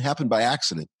that doesn't happen by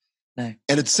accident. No.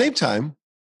 And at the same time,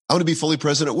 I want to be fully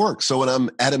present at work. So when I'm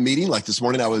at a meeting, like this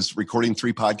morning, I was recording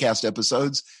 3 podcast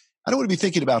episodes. I don't want to be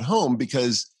thinking about home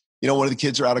because, one of the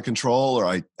kids are out of control, or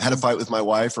I had a fight with my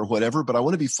wife or whatever, but I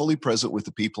want to be fully present with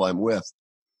the people I'm with.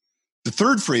 The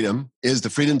third freedom is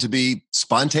the freedom to be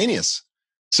spontaneous.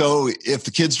 So if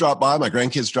the kids drop by, my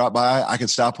grandkids drop by, I can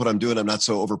stop what I'm doing. I'm not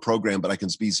so overprogrammed, but I can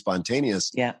be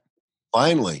spontaneous. Yeah.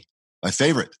 Finally, my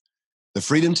favorite, the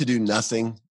freedom to do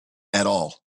nothing at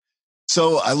all.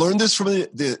 So I learned this from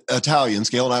the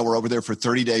Italians. Gail and I were over there for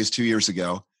 30 days 2 years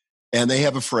ago. And they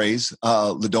have a phrase,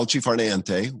 la dolce far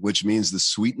niente, which means the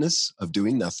sweetness of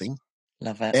doing nothing.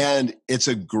 Love it. And it's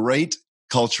a great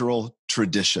cultural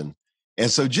tradition. And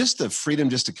so just the freedom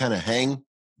just to kind of hang,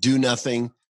 do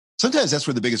nothing. Sometimes that's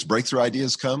where the biggest breakthrough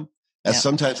ideas come.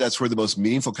 Sometimes that's where the most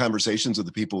meaningful conversations with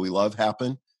the people we love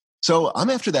happen. So I'm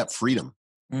after that freedom.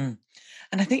 And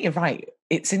I think you're right.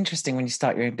 It's interesting when you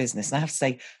start your own business. And I have to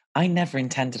say, I never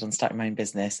intended on starting my own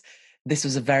business. This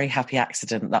was a very happy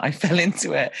accident that I fell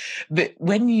into it. But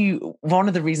one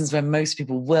of the reasons where most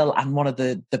people will, and one of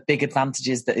the big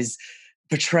advantages that is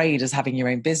portrayed as having your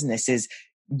own business is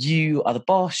you are the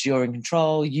boss, you're in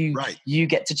control, you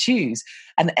get to choose.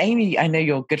 And Amy, I know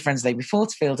you're good friends with Amy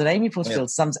Porterfield, and Amy Porterfield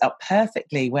sums it up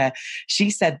perfectly, where she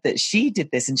said that she did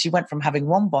this and she went from having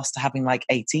one boss to having like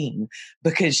 18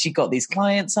 because she got these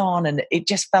clients on and it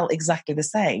just felt exactly the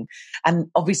same. And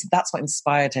obviously that's what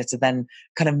inspired her to then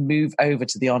kind of move over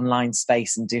to the online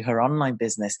space and do her online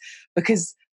business.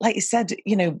 Because like you said,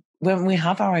 when we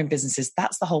have our own businesses,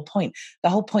 that's the whole point. The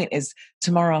whole point is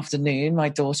tomorrow afternoon, my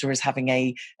daughter is having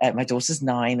my daughter's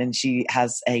 9 and she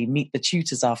has a Meet the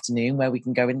Tutors afternoon where we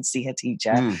can go in and see her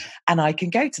teacher and I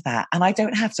can go to that and I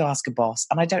don't have to ask a boss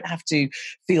and I don't have to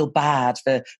feel bad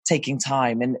for taking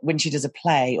time. And when she does a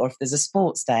play or if there's a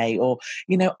sports day or,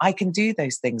 I can do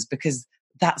those things because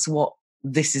that's what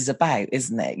this is about,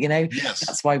 isn't it? Yes.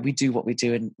 That's why we do what we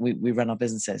do and we run our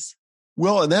businesses.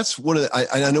 Well, and that's one of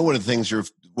I know one of the things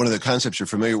one of the concepts you're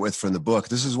familiar with from the book.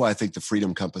 This is why I think the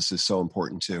freedom compass is so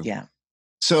important too. Yeah.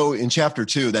 So in chapter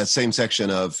 2, that same section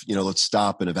of, let's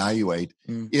stop and evaluate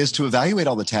is to evaluate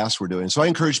all the tasks we're doing. So I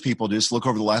encourage people to just look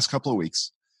over the last couple of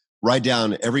weeks, write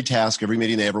down every task, every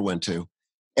meeting they ever went to,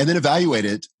 and then evaluate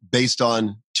it based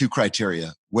on 2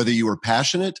 criteria, whether you were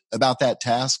passionate about that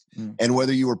task and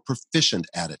whether you were proficient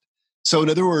at it. So in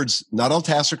other words, not all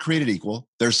tasks are created equal.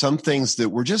 There's some things that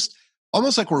we're just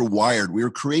almost like we're wired. We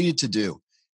were created to do.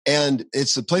 And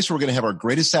it's the place where we're going to have our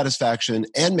greatest satisfaction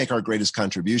and make our greatest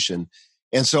contribution.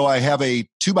 And so I have a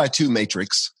 2x2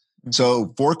 matrix.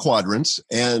 So 4 quadrants,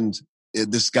 and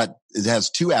it has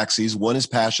 2 axes. One is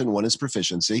passion, one is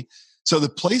proficiency. So the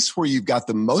place where you've got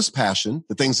the most passion,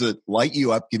 the things that light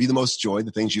you up, give you the most joy,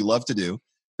 the things you love to do,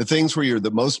 the things where you're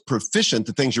the most proficient,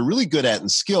 the things you're really good at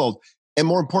and skilled, and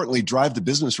more importantly, drive the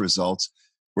business results.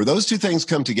 Where those 2 things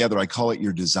come together, I call it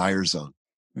your desire zone.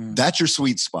 That's your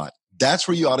sweet spot. That's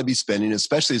where you ought to be spending,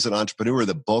 especially as an entrepreneur,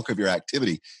 the bulk of your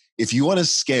activity. If you want to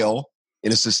scale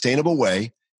in a sustainable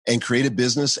way and create a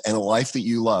business and a life that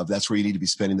you love, that's where you need to be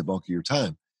spending the bulk of your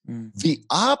time. The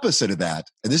opposite of that,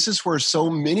 and this is where so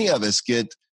many of us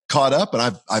get caught up,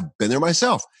 and I've been there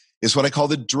myself, is what I call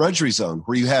the drudgery zone,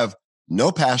 where you have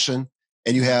no passion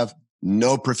and you have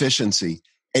no proficiency,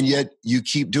 and yet you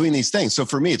keep doing these things. So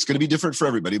for me, it's going to be different for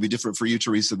everybody. It'll be different for you,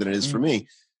 Teresa, than it is for me.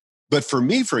 But for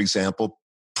me, for example,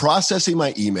 processing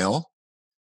my email,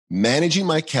 managing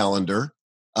my calendar,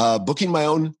 booking my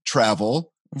own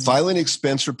travel, filing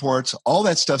expense reports, all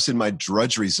that stuff's in my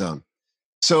drudgery zone.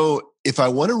 So if I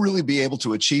want to really be able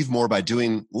to achieve more by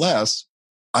doing less,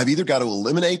 I've either got to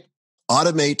eliminate,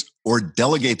 automate, or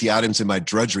delegate the items in my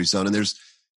drudgery zone. And there's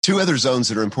 2 other zones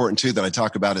that are important too that I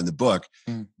talk about in the book.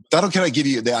 That'll kind of give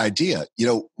you the idea.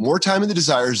 More time in the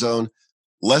desire zone,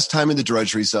 less time in the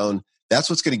drudgery zone. That's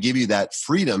what's going to give you that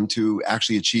freedom to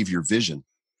actually achieve your vision.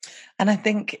 And I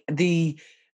think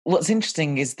what's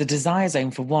interesting is the desire zone,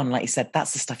 for one, like you said,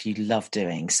 that's the stuff you love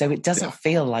doing. So it doesn't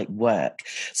feel like work.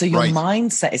 So your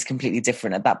mindset is completely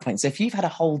different at that point. So if you've had a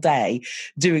whole day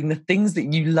doing the things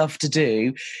that you love to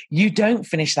do, you don't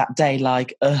finish that day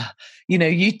like,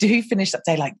 you do finish that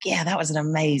day like, yeah, that was an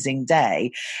amazing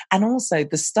day. And also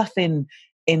the stuff in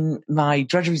my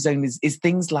drudgery zone is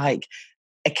things like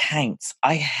accounts.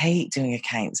 I hate doing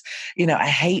accounts. I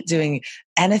hate doing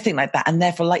anything like that. And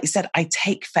therefore, like you said, I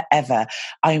take forever.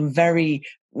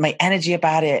 My energy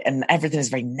about it and everything is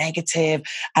very negative,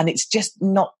 and it's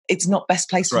not best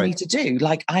place for me to do.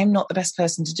 Like, I'm not the best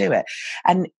person to do it.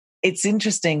 And it's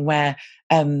interesting where,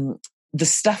 the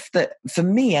stuff that, for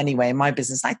me anyway, in my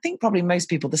business, I think probably most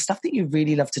people, the stuff that you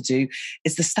really love to do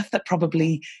is the stuff that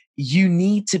probably you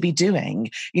need to be doing.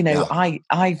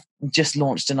 I've just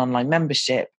launched an online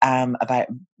membership about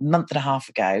a month and a half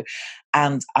ago,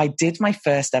 and I did my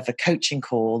first ever coaching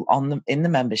call in the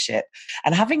membership.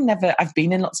 And I've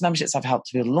been in lots of memberships, I've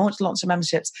helped people launch lots of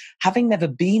memberships. Having never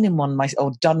been in one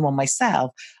or done one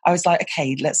myself, I was like,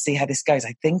 okay, let's see how this goes.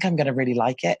 I think I'm going to really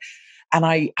like it. And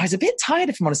I was a bit tired,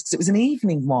 if I'm honest, because it was an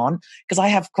evening one, because I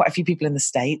have quite a few people in the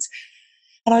States.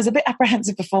 And I was a bit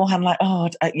apprehensive beforehand, like,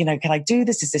 can I do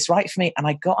this? Is this right for me? And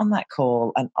I got on that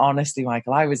call, and honestly,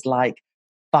 Michael, I was like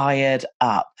fired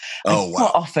up. I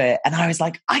got off it, and I was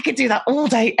like, I could do that all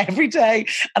day, every day.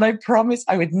 And I promised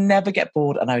I would never get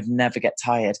bored and I would never get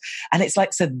tired. And it's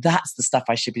like, so that's the stuff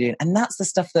I should be doing. And that's the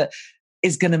stuff that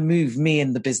is going to move me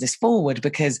and the business forward,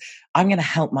 because I'm going to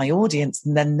help my audience,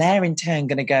 and then they're in turn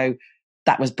going to go,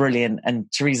 that was brilliant,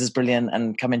 and Teresa's brilliant,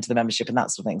 and come into the membership and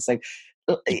that sort of thing. So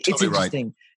it's totally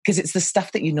interesting because it's the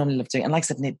stuff that you normally love doing. And like I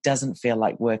said, it doesn't feel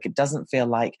like work. It doesn't feel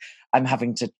like I'm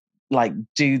having to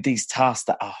do these tasks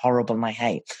that are horrible and I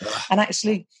hate. And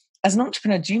actually, as an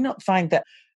entrepreneur, do you not find that,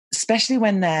 especially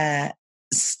when they're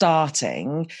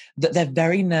starting, that they're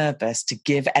very nervous to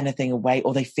give anything away,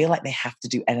 or they feel like they have to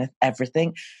do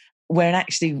everything, when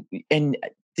actually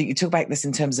you talk about this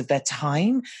in terms of their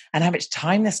time and how much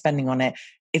time they're spending on it,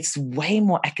 it's way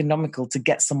more economical to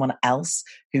get someone else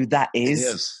who that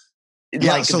is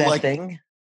their thing.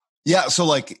 Yeah.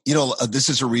 So this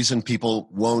is a reason people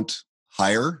won't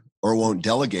hire or won't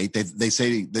delegate. They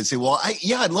say, well,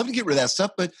 I'd love to get rid of that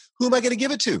stuff, but who am I going to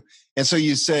give it to? And so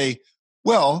you say,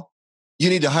 well, you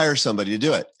need to hire somebody to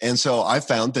do it. And so I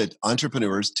found that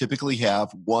entrepreneurs typically have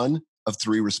one of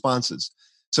 3 responses.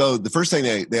 So the first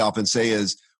thing they often say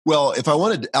is, well, if I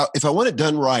want it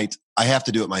done right, I have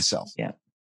to do it myself. Yeah.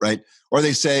 Right. Or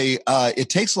they say, it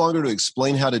takes longer to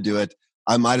explain how to do it.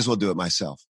 I might as well do it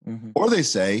myself. Mm-hmm. Or they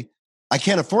say, I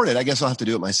can't afford it. I guess I'll have to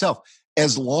do it myself.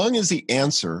 As long as the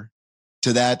answer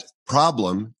to that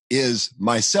problem is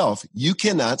myself, you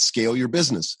cannot scale your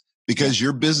business, because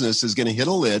your business is going to hit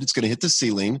a lid. It's going to hit the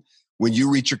ceiling when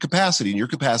you reach your capacity. And your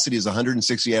capacity is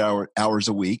 168 hours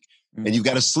a week. and you've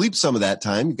got to sleep some of that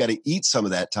time. You've got to eat some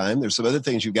of that time. There's some other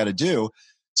things you've got to do.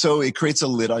 So it creates a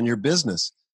lid on your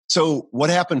business. So what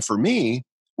happened for me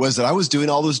was that I was doing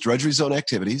all those drudgery zone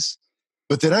activities,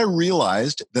 but then I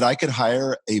realized that I could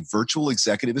hire a virtual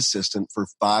executive assistant for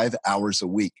 5 hours a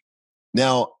week.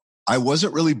 Now, I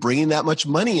wasn't really bringing that much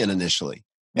money in initially.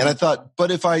 And I thought,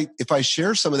 but if I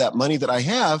share some of that money that I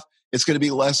have, it's going to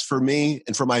be less for me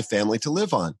and for my family to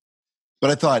live on.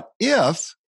 But I thought,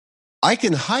 if I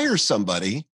can hire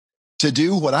somebody to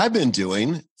do what I've been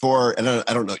doing for, and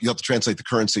I don't know, you have to translate the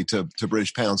currency to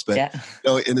British pounds, but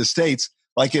in the States,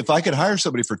 like if I could hire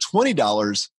somebody for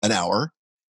 $20 an hour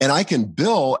and I can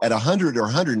bill at $100 or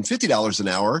 $150 an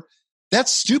hour,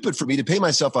 that's stupid for me to pay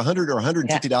myself $100 or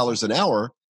 $150 an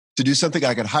hour to do something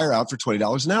I could hire out for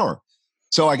 $20 an hour.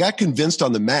 So I got convinced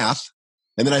on the math.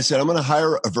 And then I said, I'm going to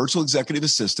hire a virtual executive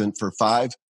assistant for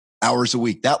 5 hours a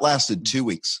week. That lasted 2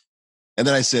 weeks. And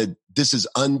then I said, this is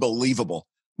unbelievable.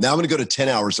 Now I'm going to go to 10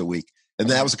 hours a week. And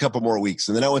that was a couple more weeks.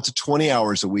 And then I went to 20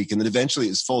 hours a week. And then eventually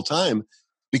it's full time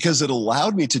because it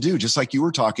allowed me to do, just like you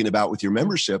were talking about with your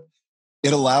membership,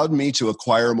 it allowed me to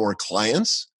acquire more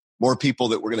clients, more people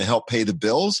that were going to help pay the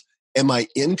bills. And my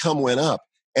income went up.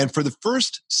 And for the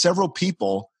first several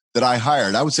people that I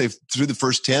hired, I would say through the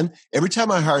first 10, every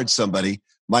time I hired somebody,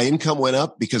 my income went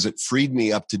up because it freed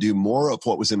me up to do more of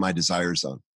what was in my desire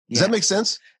zone. Does that make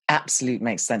sense? Absolutely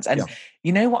makes sense. And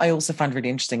you know what I also found really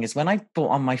interesting is when I brought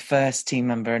on my first team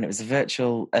member, and it was a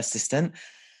virtual assistant,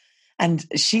 and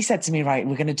she said to me, right,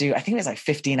 we're going to do, I think it was like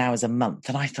 15 hours a month.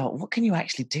 And I thought, what can you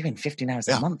actually do in 15 hours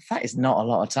a month? That is not a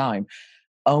lot of time.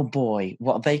 Oh boy,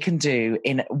 what they can do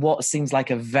in what seems like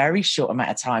a very short amount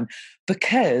of time,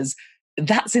 because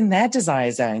that's in their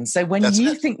desire zone. So when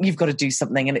you think you've got to do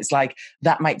something and it's like,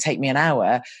 that might take me an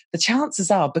hour, the chances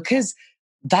are, because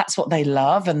that's what they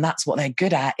love and that's what they're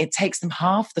good at, it takes them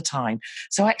half the time.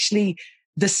 So actually,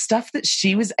 the stuff that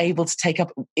she was able to take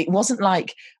up, it wasn't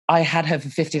like I had her for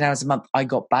 15 hours a month, I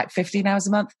got back 15 hours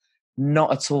a month.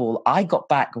 Not at all. I got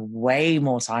back way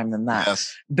more time than that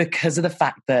because of the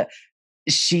fact that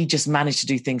she just managed to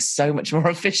do things so much more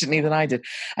efficiently than I did.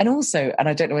 And also, and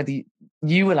I don't know whether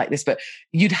you were like this, but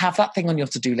you'd have that thing on your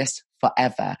to-do list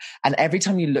forever. And every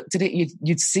time you looked at it,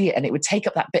 you'd see it, and it would take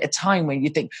up that bit of time when you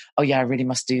think, oh yeah, I really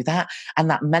must do that. And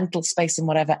that mental space and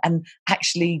whatever. And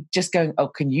actually just going, oh,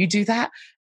 can you do that?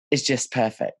 Is just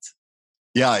perfect.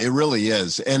 Yeah, it really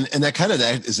is. And that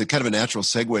is a kind of a natural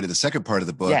segue to the second part of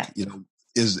the book,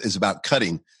 is about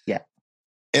cutting. Yeah.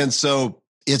 And so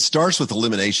it starts with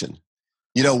elimination.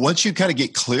 Once you kind of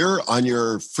get clear on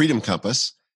your freedom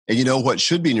compass and you know what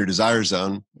should be in your desire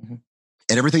zone and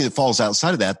everything that falls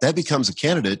outside of that, that becomes a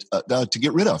candidate to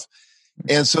get rid of.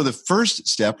 And so the first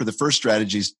step or the first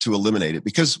strategy is to eliminate it,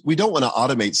 because we don't want to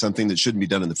automate something that shouldn't be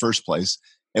done in the first place.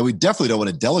 And we definitely don't want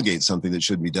to delegate something that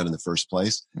shouldn't be done in the first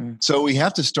place. So we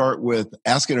have to start with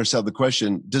asking ourselves the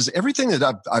question, does everything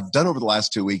that I've done over the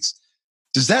last 2 weeks,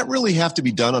 does that really have to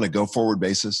be done on a go-forward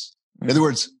basis? In other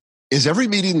words, is every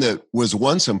meeting that was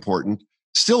once important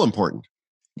still important?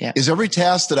 Yeah. Is every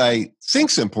task that I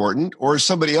think's important or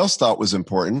somebody else thought was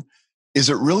important, is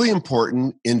it really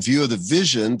important in view of the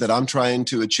vision that I'm trying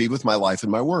to achieve with my life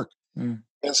and my work? And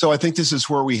so I think this is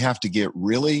where we have to get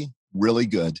really, really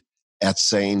good at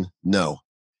saying no.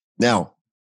 Now,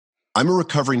 I'm a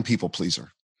recovering people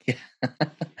pleaser. Yeah.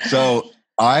 So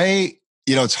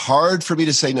it's hard for me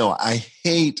to say no. I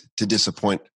hate to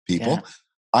disappoint people. Yeah.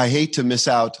 I hate to miss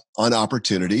out on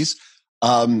opportunities.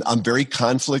 I'm very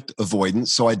conflict avoidant,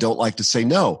 so I don't like to say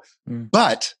no.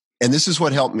 But, and this is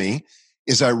what helped me,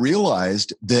 is I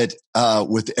realized that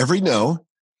with every no,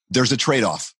 there's a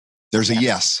trade-off. There's a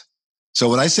yes. So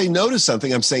when I say no to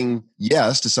something, I'm saying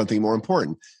yes to something more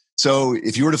important. So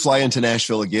if you were to fly into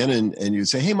Nashville again and you'd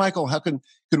say, hey, Michael,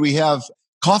 could we have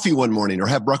coffee one morning or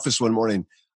have breakfast one morning?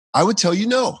 I would tell you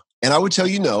no. And I would tell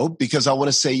you no because I want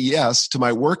to say yes to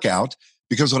my workout,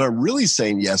 because what I'm really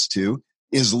saying yes to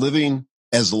is living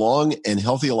as long and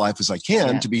healthy a life as I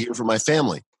can to be here for my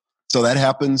family. So that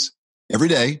happens every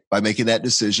day by making that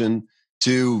decision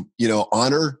to,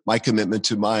 honor my commitment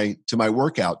to my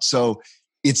workout. So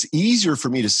it's easier for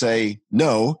me to say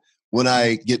no when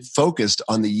I get focused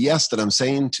on the yes that I'm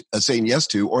saying yes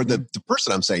to, or the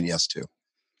person I'm saying yes to.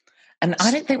 And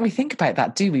I don't think we think about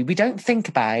that, do we? We don't think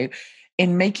about,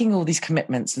 in making all these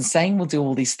commitments and saying we'll do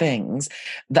all these things,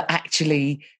 that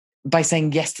actually by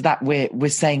saying yes to that, we're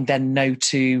saying then no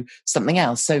to something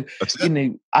else. So,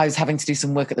 I was having to do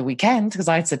some work at the weekend because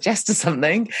I had said yes to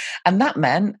something, and that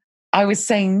meant I was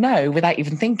saying no without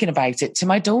even thinking about it to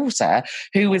my daughter,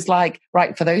 who was like,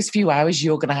 right, for those few hours,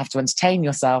 you're going to have to entertain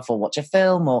yourself or watch a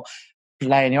film or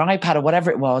play on your iPad or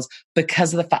whatever it was,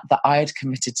 because of the fact that I had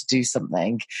committed to do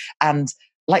something. And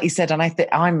like you said, and I think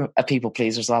I'm a people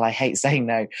pleaser as well. I hate saying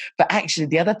no. But actually,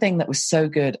 the other thing that was so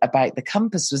good about the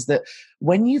compass was that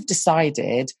when you've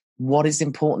decided what is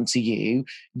important to you,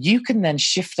 you can then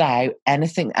shift out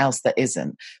anything else that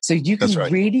isn't. So you can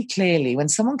really clearly, when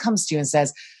someone comes to you and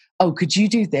says, oh, could you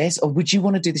do this? Or would you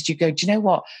want to do this? You go, do you know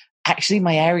what? Actually,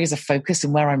 my areas of focus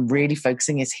and where I'm really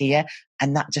focusing is here.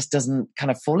 And that just doesn't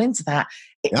kind of fall into that.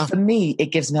 For me,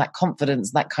 it gives me that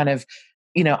confidence, that kind of,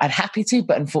 you know, I'm happy to,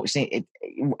 but unfortunately,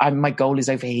 my goal is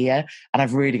over here and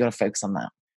I've really got to focus on that.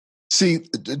 See,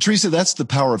 Teresa, that's the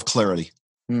power of clarity.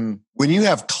 When you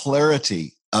have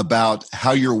clarity about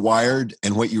how you're wired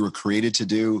and what you were created to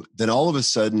do, then all of a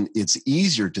sudden it's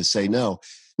easier to say no.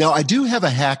 Now, I do have a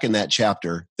hack in that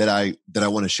chapter that I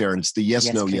want to share, and it's the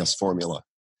yes, no, yes formula.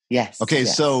 Yes. Okay,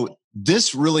 yes. So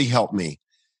this really helped me.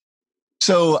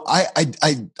 So I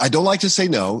don't like to say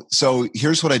no. So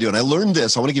here's what I do. And I learned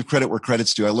this. I want to give credit where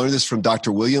credit's due. I learned this from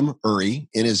Dr. William Ury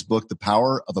in his book, The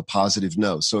Power of a Positive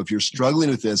No. So if you're struggling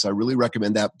with this, I really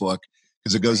recommend that book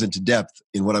because it goes into depth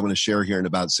in what I'm going to share here in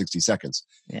about 60 seconds.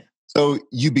 Yeah. So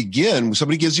you begin,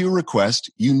 somebody gives you a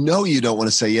request. You know you don't want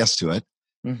to say yes to it,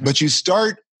 but you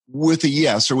start with a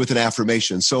yes or with an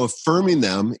affirmation. So affirming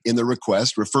them in the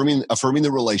request, affirming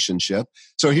the relationship.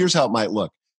 So here's how it might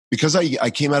look. Because I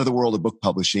came out of the world of book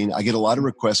publishing, I get a lot of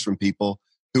requests from people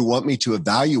who want me to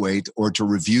evaluate or to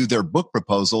review their book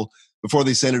proposal before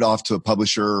they send it off to a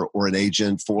publisher or an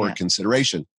agent for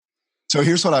consideration. So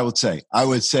here's what I would say. I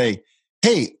would say,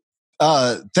 hey,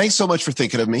 thanks so much for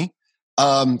thinking of me.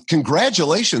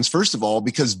 Congratulations, first of all,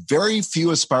 because very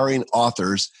few aspiring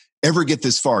authors ever get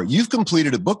this far. You've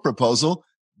completed a book proposal.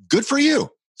 Good for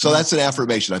you. So that's an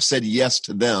affirmation. I've said yes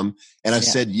to them and I've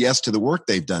said yes to the work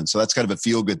they've done. So that's kind of a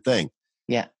feel-good thing.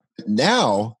 Yeah.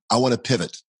 Now I want to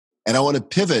pivot, and I want to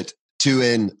pivot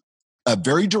to a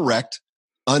very direct,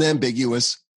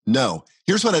 unambiguous no.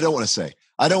 Here's what I don't want to say.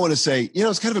 I don't want to say, you know,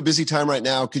 it's kind of a busy time right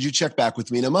now. Could you check back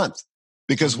with me in a month?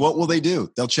 Because what will they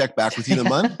do? They'll check back with you in a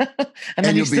month. and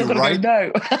then you still got to go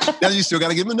no. Now you still got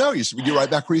to give them a no. You should be right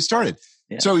back where you started.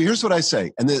 Yeah. So here's what I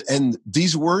say. And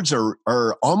these words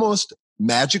are almost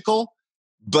magical,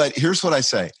 but here's what I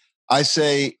say. I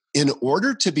say, in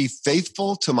order to be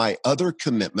faithful to my other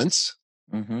commitments,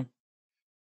 I'm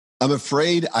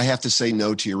afraid I have to say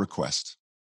no to your request.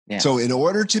 Yeah. So in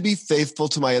order to be faithful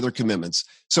to my other commitments.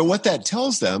 So what that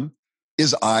tells them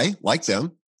is I, like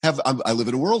them, I live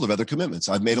in a world of other commitments.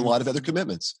 I've made a lot of other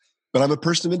commitments, but I'm a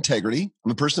person of integrity.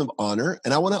 I'm a person of honor,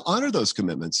 and I want to honor those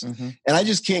commitments. And I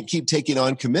just can't keep taking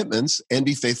on commitments and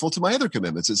be faithful to my other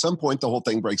commitments. At some point, the whole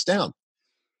thing breaks down.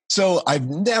 So I've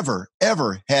never,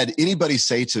 ever had anybody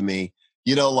say to me,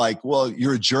 you know, like, well,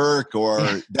 you're a jerk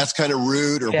or that's kind of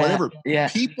rude or whatever. Yeah.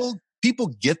 People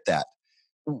get that.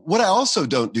 What I also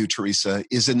don't do, Teresa,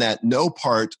 is in that no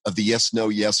part of the yes, no,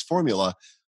 yes formula,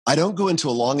 I don't go into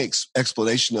a long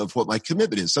explanation of what my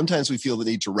commitment is. Sometimes we feel the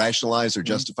need to rationalize or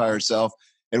justify ourselves.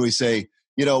 And we say,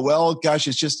 you know, well, gosh,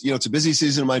 it's just, you know, it's a busy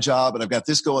season in my job and I've got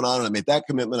this going on and I made that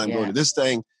commitment. I'm going to this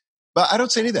thing. But I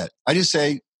don't say any of that. I just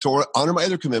say, to honor my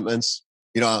other commitments,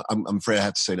 you know, I'm afraid I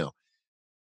have to say no.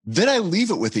 Then I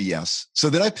leave it with a yes. So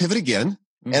then I pivot again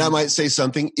and I might say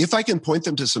something. If I can point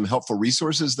them to some helpful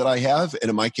resources that I have,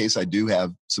 and in my case, I do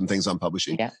have some things on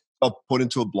publishing, I'll put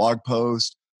into a blog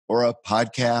post or a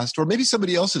podcast or maybe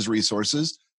somebody else's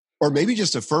resources, or maybe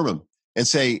just affirm them and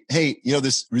say, hey, you know,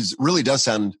 this really does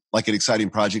sound like an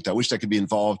exciting project. I wish I could be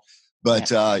involved,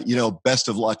 but, you know, best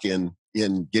of luck in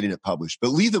getting it published. But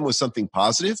leave them with something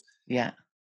positive. Yeah.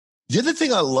 The other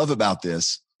thing I love about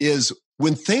this is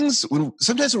sometimes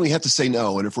when we have to say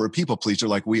no, and if we're a people pleaser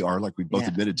like we are, like we both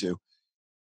admitted to,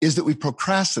 is that we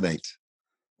procrastinate.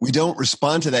 We don't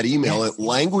respond to that email. It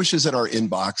languishes in our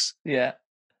inbox. Yeah.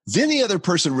 Then the other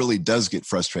person really does get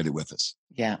frustrated with us.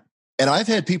 Yeah. And I've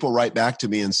had people write back to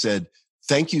me and said,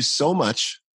 thank you so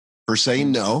much for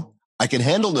saying no. I can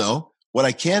handle no. What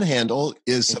I can handle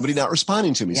is somebody not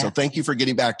responding to me. So thank you for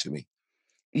getting back to me.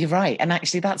 You're right. And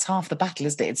actually that's half the battle,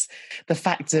 isn't it? It's the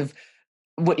fact of,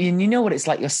 and you know what it's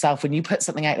like yourself when you put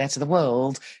something out there to the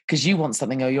world because you want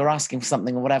something or you're asking for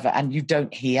something or whatever and you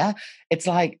don't hear. It's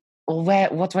like, well,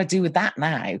 what do I do with that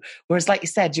now? Whereas like you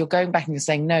said, you're going back and you're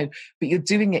saying no, but you're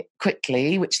doing it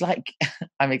quickly, which like,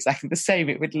 I'm exactly the same.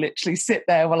 It would literally sit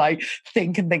there while I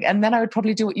think. And then I would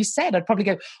probably do what you said. I'd probably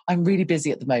go, I'm really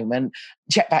busy at the moment.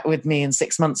 Check back with me in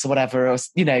 6 months or whatever, or,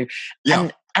 you know,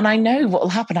 And I know what will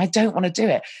happen. I don't want to do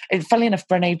it. And funnily enough,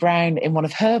 Brené Brown, in one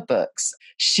of her books,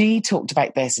 she talked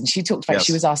about this, and she talked about,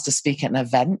 she was asked to speak at an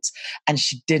event and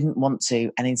she didn't want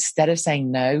to. And instead of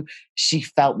saying no, she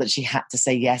felt that she had to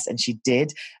say yes, and she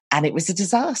did. And it was a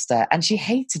disaster and she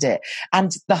hated it.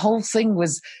 And the whole thing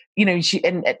was,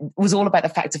 and it was all about the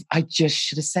fact of, I just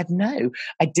should have said no.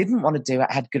 I didn't want to do it.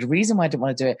 I had good reason why I didn't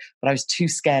want to do it, but I was too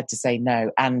scared to say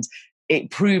no. And it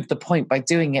proved the point by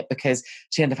doing it, because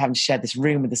she ended up having to share this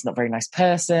room with this not very nice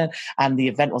person, and the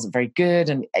event wasn't very good.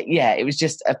 And yeah, it was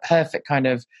just a perfect kind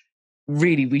of,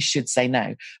 really, we should say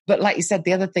no. But like you said,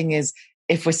 the other thing is,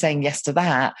 if we're saying yes to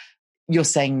that, you're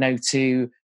saying no to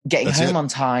getting home on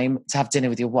time to have dinner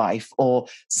with your wife, or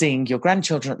seeing your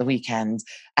grandchildren at the weekend.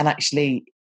 And actually,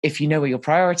 if you know where your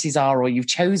priorities are, or you've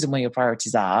chosen where your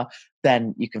priorities are,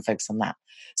 then you can focus on that.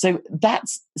 So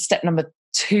that's step number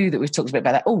 2 that we've talked a bit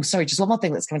about that. Oh, sorry, just one more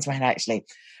thing that's coming to my head actually,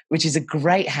 which is a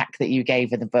great hack that you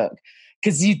gave in the book.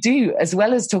 Because you do, as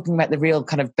well as talking about the real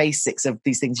kind of basics of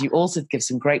these things, you also give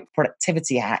some great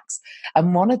productivity hacks.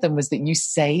 And one of them was that you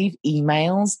save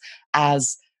emails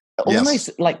as almost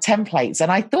like templates.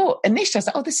 And I thought initially, I was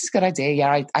like, oh, this is a good idea.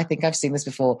 Yeah, I think I've seen this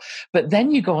before. But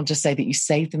then you go on to say that you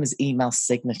save them as email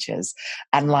signatures.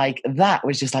 And like, that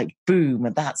was just like, boom,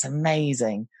 and that's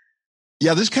amazing.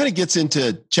 Yeah, this kind of gets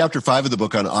into chapter 5 of the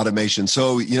book on automation.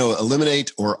 So,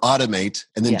 eliminate or automate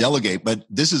and then delegate, but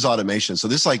this is automation. So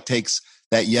this like takes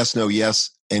that yes, no,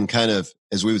 yes, and kind of,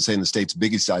 as we would say in the States,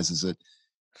 biggie sizes it.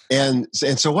 And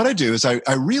so what I do is I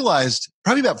realized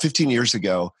probably about 15 years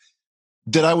ago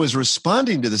that I was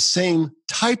responding to the same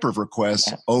type of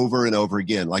request over and over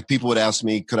again. Like, people would ask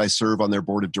me, could I serve on their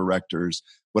board of directors?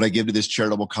 Would I give to this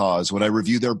charitable cause? Would I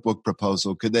review their book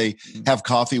proposal? Could they have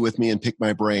coffee with me and pick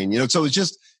my brain? So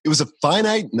it was a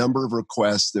finite number of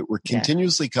requests that were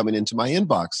continuously coming into my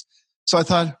inbox. So I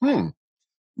thought,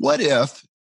 what if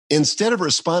instead of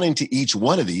responding to each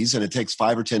one of these, and it takes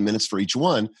 5 or 10 minutes for each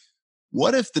one,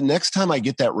 what if the next time I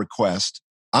get that request,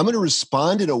 I'm going to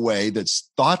respond in a way that's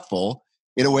thoughtful,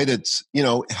 in a way that's,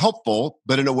 helpful,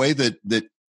 but in a way that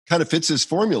kind of fits this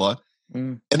formula.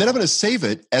 And then I'm going to save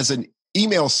it as an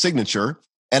email signature,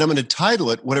 and I'm going to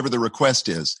title it whatever the request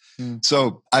is.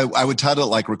 So I would title it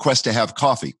like request to have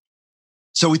coffee.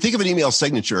 So we think of an email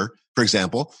signature, for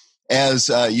example, as,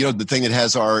 the thing that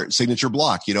has our signature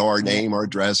block, our name, our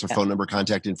address, our phone number,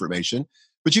 contact information.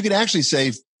 But you can actually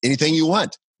save anything you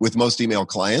want with most email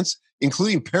clients,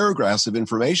 including paragraphs of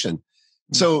information.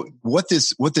 So what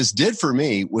this did for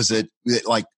me was it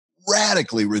like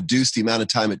radically reduced the amount of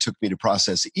time it took me to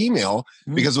process email,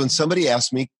 because when somebody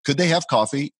asked me, could they have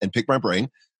coffee and pick my brain,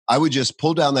 I would just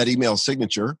pull down that email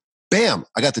signature. Bam,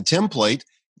 I got the template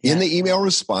in the email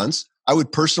response. I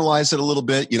would personalize it a little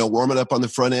bit, warm it up on the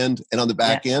front end and on the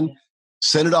back end,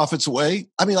 send it off its way.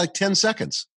 I mean, like 10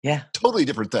 seconds. Yeah. Totally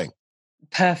different thing.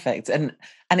 Perfect.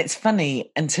 And it's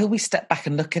funny, until we step back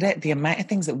and look at it, the amount of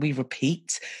things that we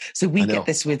repeat. So we get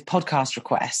this with podcast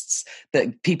requests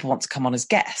that people want to come on as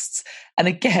guests. And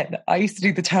again, I used to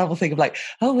do the terrible thing of like,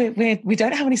 oh, we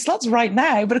don't have any slots right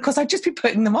now. But of course, I'd just be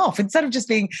putting them off instead of just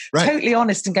being totally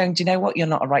honest and going, do you know what? You're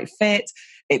not a right fit.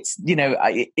 It's,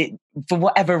 for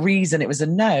whatever reason, it was a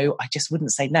no. I just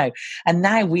wouldn't say no. And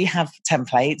now we have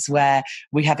templates where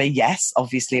we have a yes,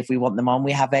 obviously, if we want them on.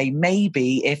 We have a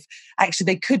maybe if actually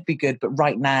they could be good, but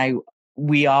right now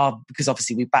we are, because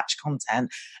obviously we batch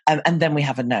content, and then we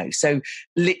have a no. So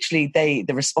literally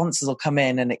the responses will come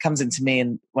in, and it comes into me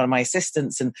and one of my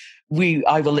assistants, and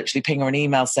I will literally ping her an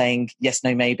email saying yes,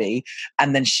 no, maybe.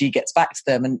 And then she gets back to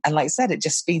them. And like I said, it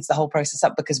just speeds the whole process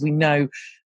up, because we know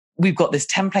we've got this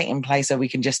template in place, so we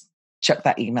can just chuck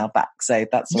that email back. So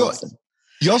that's awesome.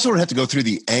 You also don't have to go through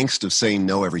the angst of saying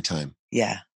no every time.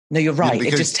 Yeah. No, you're right.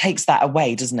 It just takes that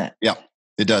away, doesn't it? Yeah,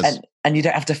 it does. And you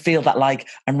don't have to feel that like,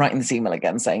 I'm writing this email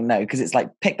again saying no, because it's like,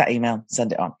 pick that email,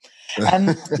 send it on.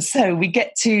 So we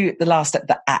get to the last step,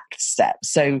 the act step.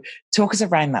 So talk us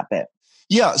around that bit.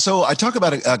 Yeah, so I talk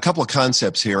about a couple of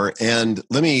concepts here, and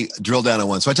let me drill down on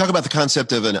one. So I talk about the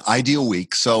concept of an ideal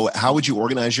week. So how would you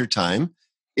organize your time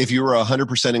if you were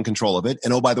 100% in control of it?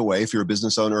 And oh, by the way, if you're a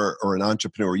business owner or an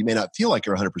entrepreneur, you may not feel like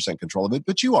you're 100% in control of it,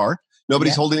 but you are.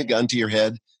 Nobody's holding a gun to your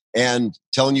head and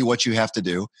telling you what you have to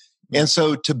do. And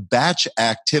so to batch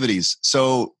activities.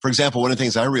 So for example, one of the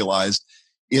things I realized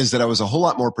is that I was a whole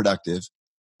lot more productive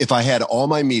if I had all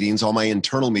my meetings, all my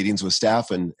internal meetings with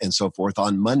staff and so forth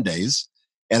on Mondays.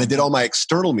 And I did all my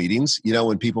external meetings,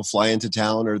 when people fly into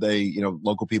town, or they,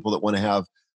 local people that want to have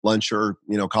lunch or,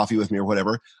 coffee with me or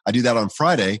whatever. I do that on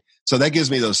Friday. So that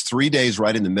gives me those 3 days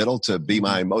right in the middle to be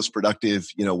my most productive,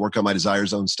 work on my desire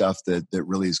zone stuff that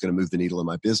really is going to move the needle in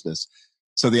my business.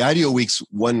 So the ideal week's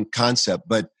one concept,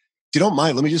 but if you don't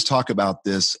mind, let me just talk about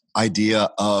this idea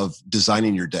of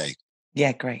designing your day.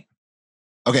 Yeah, great.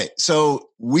 Okay, so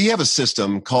we have a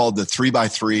system called the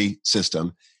 3x3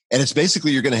 system, and it's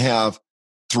basically you're going to have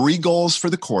 3 goals for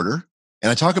the quarter.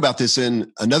 And I talk about this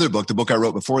in another book, the book I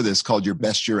wrote before this called Your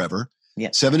Best Year Ever. Yeah.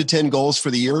 7 to 10 goals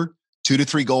for the year, 2 to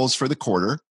 3 goals for the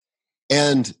quarter.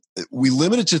 And we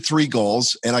limit it to 3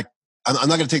 goals. And I'm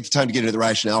not going to take the time to get into the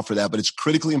rationale for that, but it's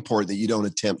critically important that you don't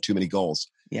attempt too many goals.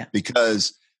 Yeah.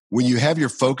 Because when you have your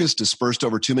focus dispersed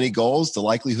over too many goals, the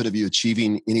likelihood of you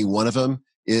achieving any one of them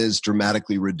is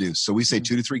dramatically reduced. So we say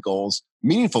 2 to 3 goals,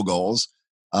 meaningful goals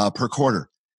per quarter.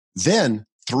 Then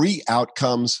 3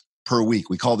 outcomes per week.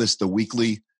 We call this the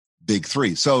weekly big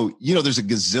 3. So, there's a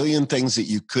gazillion things that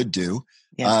you could do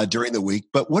during the week.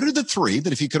 But what are the 3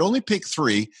 that if you could only pick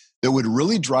 3 that would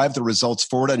really drive the results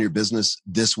forward on your business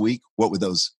this week, what would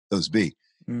those be?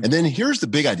 And then here's the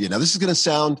big idea. Now, this is going to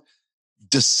sound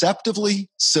deceptively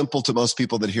simple to most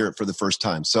people that hear it for the first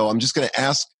time. So I'm just going to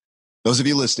ask those of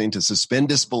you listening to suspend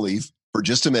disbelief for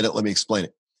just a minute. Let me explain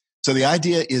it. So the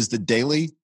idea is the daily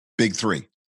big 3.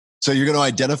 So you're going to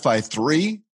identify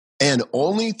 3 and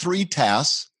only 3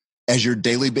 tasks as your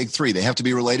daily big 3. They have to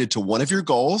be related to one of your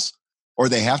goals, or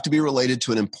they have to be related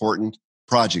to an important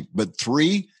project, but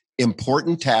 3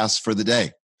 important tasks for the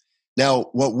day. Now,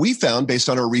 what we found based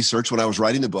on our research when I was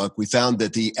writing the book, we found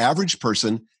that the average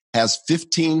person has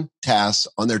 15 tasks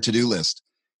on their to-do list.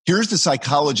 Here's the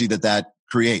psychology that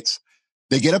creates.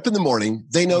 They get up in the morning,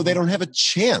 they know they don't have a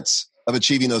chance of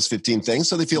achieving those 15 things,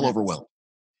 so they feel overwhelmed.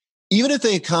 Even if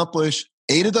they accomplish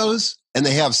 8 of those and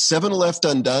they have 7 left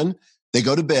undone, they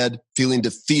go to bed feeling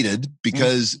defeated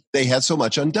because they had so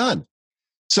much undone.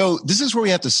 So this is where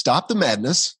we have to stop the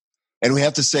madness and we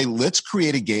have to say, let's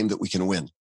create a game that we can win.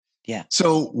 Yeah.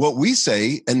 So what we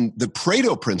say, and the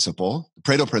Pareto principle,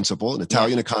 an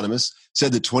Italian economist,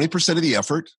 said that 20% of the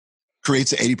effort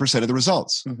creates 80% of the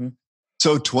results.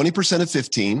 So 20% of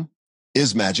 15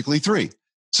 is magically 3.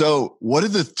 So what are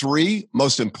the 3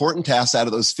 most important tasks out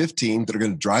of those 15 that are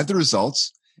going to drive the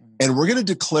results? And we're going to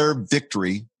declare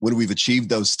victory when we've achieved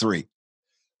those 3.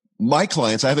 My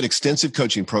clients, I have an extensive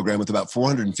coaching program with about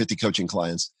 450 coaching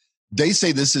clients. They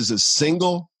say this is the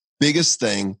single biggest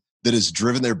thing that has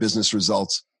driven their business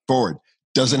results forward.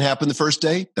 Doesn't happen the first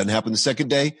day, doesn't happen the second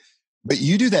day, but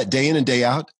you do that day in and day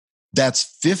out, that's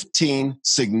 15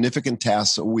 significant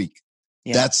tasks a week.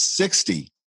 Yeah. That's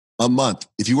 60 a month.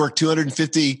 If you work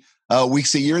 250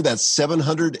 weeks a year, that's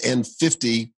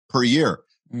 750 per year.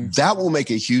 That will make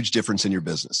a huge difference in your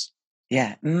business.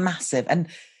 Yeah, massive. And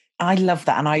I love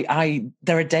that. And I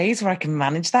there are days where I can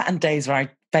manage that and days where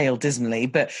I fail dismally.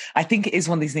 But I think it is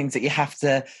one of these things that you have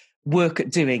to work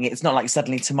at doing. It's not like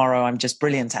suddenly tomorrow I'm just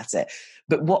brilliant at it.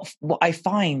 But what I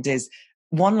find is,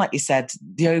 one, like you said,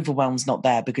 the overwhelm's not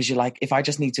there because you're like, if I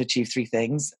just need to achieve 3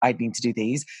 things, I need to do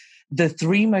these. The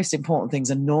 3 most important things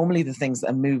are normally the things that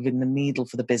are moving the needle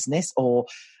for the business, or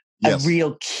a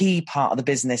real key part of the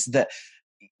business that,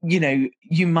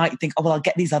 you might think, oh, well, I'll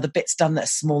get these other bits done that are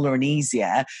smaller and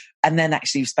easier. And then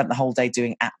actually you've spent the whole day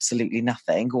doing absolutely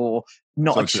nothing or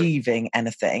not achieving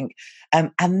anything.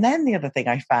 And then the other thing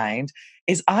I found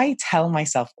is I tell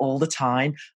myself all the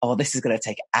time, oh, this is going to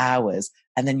take hours.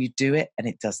 And then you do it and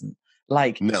it doesn't.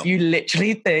 You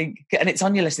literally think, and it's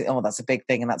on your list, oh, that's a big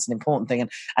thing and that's an important thing.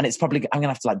 And it's probably, I'm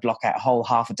going to have to block out a whole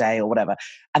half a day or whatever.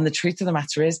 And the truth of the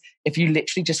matter is, if you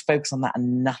literally just focus on that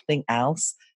and nothing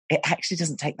else, it actually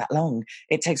doesn't take that long.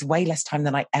 It takes way less time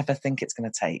than I ever think it's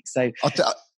going to take. So I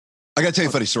got to tell you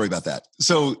a funny story about that.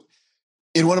 So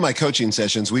in one of my coaching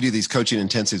sessions, we do these coaching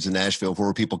intensives in Nashville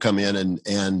where people come in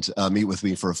and meet with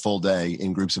me for a full day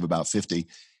in groups of about 50.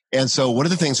 And so one of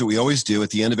the things that we always do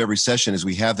at the end of every session is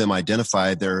we have them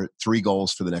identify their 3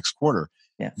 goals for the next quarter.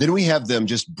 Yeah. Then we have them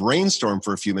just brainstorm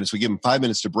for a few minutes. We give them 5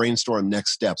 minutes to brainstorm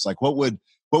next steps. Like what would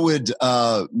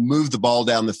move the ball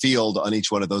down the field on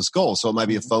each one of those goals? So it might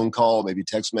be a phone call, maybe a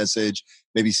text message,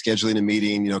 maybe scheduling a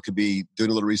meeting, it could be doing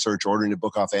a little research, ordering a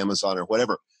book off Amazon or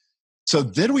whatever. So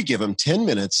then we give them 10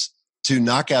 minutes to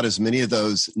knock out as many of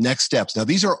those next steps. Now,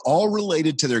 these are all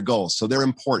related to their goals, so they're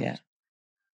important. Yeah.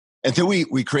 And then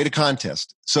we create a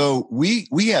contest. So we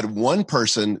had one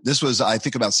person, this was, I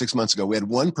think, about 6 months ago, we had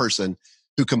one person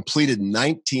who completed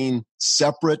 19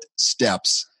 separate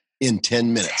steps in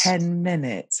 10 minutes. 10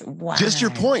 minutes. Wow. Just your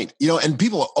point. And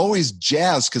people are always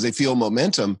jazzed because they feel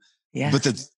momentum. Yeah. But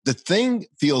the thing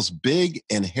feels big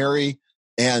and hairy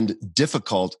and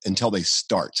difficult until they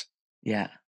start. Yeah.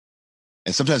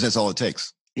 And sometimes that's all it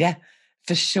takes. Yeah,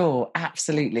 for sure.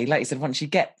 Absolutely. Like you said, once you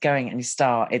get going and you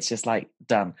start, it's just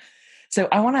done. So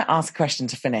I want to ask a question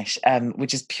to finish,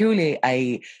 which is purely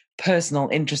a personal,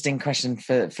 interesting question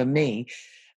for me.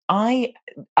 I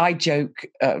joke,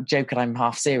 and I'm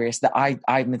half serious, that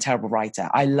I'm a terrible writer.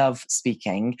 I love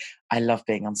speaking. I love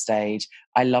being on stage.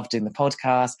 I love doing the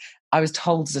podcast. I was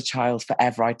told as a child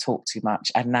forever I talk too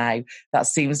much. And now that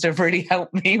seems to have really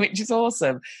helped me, which is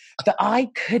awesome. But I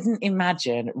couldn't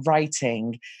imagine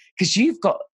writing, because you've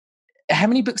got, how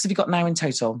many books have you got now in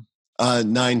total?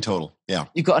 9 total, yeah.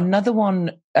 You've got another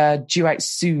one due out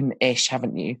soon-ish,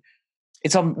 haven't you?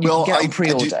 It's on, you can get on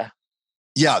pre-order.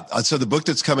 Yeah. So the book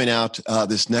that's coming out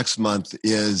this next month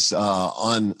is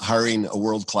on hiring a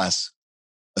world-class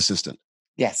assistant.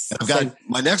 Yes. And I've got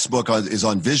my next book is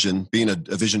on vision, being a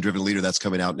vision-driven leader. That's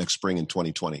coming out next spring in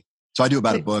 2020. So I do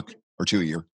about a book or 2 a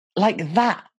year. Like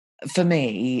that, for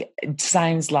me, it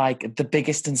sounds like the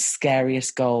biggest and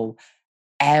scariest goal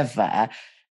ever.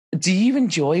 Do you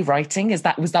enjoy writing? Was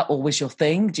that always your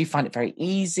thing? Do you find it very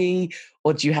easy,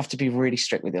 or do you have to be really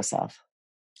strict with yourself?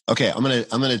 Okay, I'm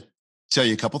gonna tell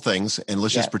you a couple things, and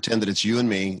let's just pretend that it's you and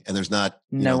me, and there's not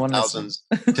thousands,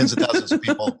 tens of thousands of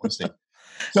people listening.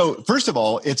 So first of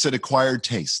all, it's an acquired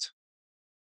taste.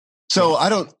 So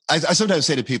I sometimes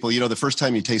say to people, the first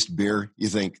time you taste beer, you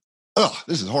think, oh,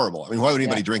 this is horrible. I mean, why would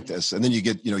anybody drink this? And then you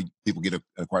get, people get an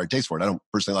acquired taste for it. I don't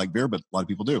personally like beer, but a lot of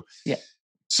people do. Yeah.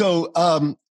 So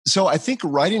I think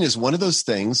writing is one of those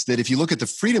things that if you look at the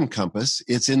Freedom Compass,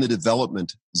 it's in the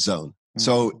development zone. Mm-hmm.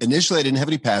 So initially I didn't have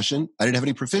any passion. I didn't have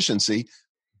any proficiency,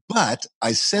 but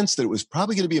I sensed that it was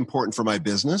probably going to be important for my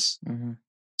business. Mm-hmm.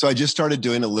 So I just started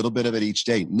doing a little bit of it each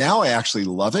day. Now I actually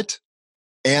love it.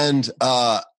 And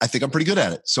I think I'm pretty good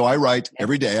at it. So I write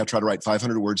every day. I try to write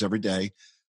 500 words every day,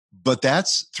 but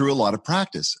that's through a lot of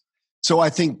practice. So I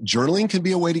think journaling can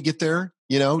be a way to get there.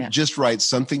 Just write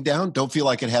something down. Don't feel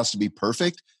like it has to be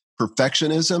perfect.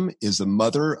 Perfectionism is the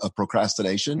mother of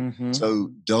procrastination. Mm-hmm.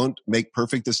 So don't make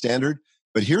perfect the standard.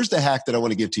 But here's the hack that I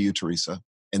want to give to you, Teresa.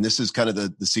 And this is kind of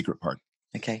the secret part.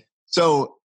 Okay.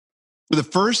 So for the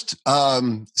first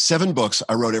 7 books,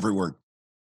 I wrote every word.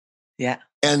 Yeah.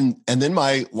 And then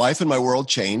my life and my world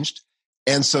changed.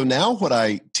 And so now what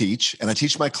I teach, and I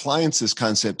teach my clients this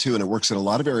concept too, and it works in a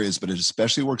lot of areas, but it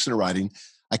especially works in writing.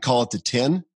 I call it the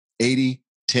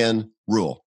 10-80-10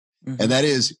 rule. Mm-hmm. And that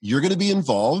is, you're going to be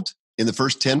involved in the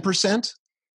first 10%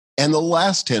 and the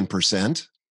last 10%.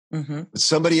 Mm-hmm. But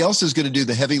somebody else is going to do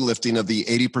the heavy lifting of the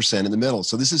 80% in the middle.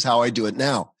 So this is how I do it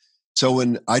now. So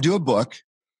when I do a book,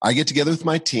 I get together with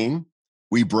my team.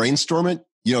 We brainstorm it.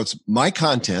 It's my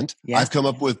content. Yeah. I've come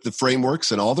up with the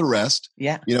frameworks and all the rest.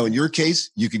 Yeah. In your case,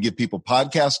 you could give people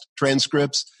podcast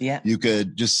transcripts. Yeah. You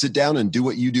could just sit down and do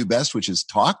what you do best, which is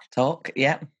talk.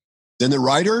 Yeah. Then the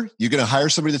writer, you're going to hire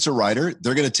somebody that's a writer.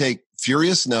 They're going to take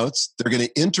furious notes. They're going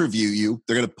to interview you.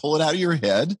 They're going to pull it out of your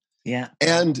head. Yeah.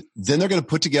 And then they're going to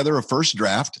put together a first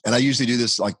draft. And I usually do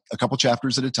this like a couple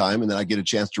chapters at a time, and then I get a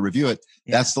chance to review it.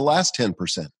 Yeah. That's the last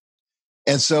 10%.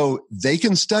 And so they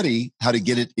can study how to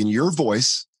get it in your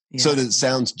voice so that it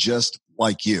sounds just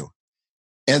like you.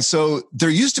 And so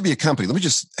there used to be a company. Let me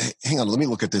just hang on. Let me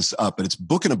look at this up. And it's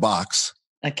Book in a Box.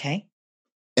 Okay.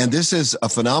 And this is a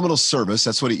phenomenal service.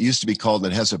 That's what it used to be called.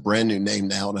 And it has a brand new name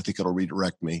now. And I think it'll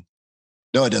redirect me.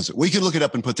 No, it doesn't. We can look it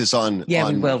up and put this on. Yeah,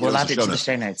 we will. We'll add it to the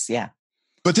show notes. Yeah.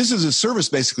 But this is a service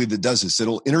basically that does this.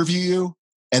 It'll interview you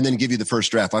and then give you the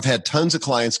first draft. I've had tons of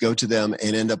clients go to them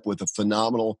and end up with a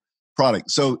phenomenal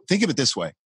product. So think of it this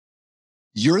way.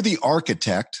 You're the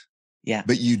architect,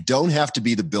 but you don't have to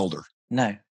be the builder.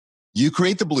 No. You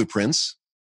create the blueprints,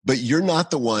 but you're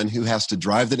not the one who has to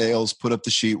drive the nails, put up the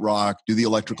sheetrock, do the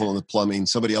electrical and the plumbing.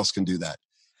 Somebody else can do that.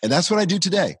 And that's what I do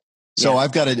today. So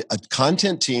I've got a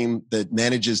content team that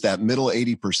manages that middle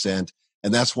 80%.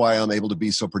 And that's why I'm able to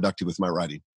be so productive with my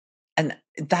writing. And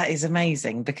that is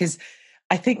amazing, because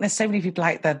I think there's so many people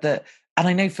out there that, and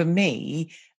I know for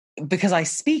me, because I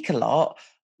speak a lot,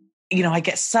 I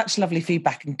get such lovely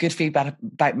feedback and good feedback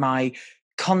about my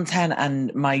content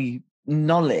and my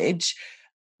knowledge.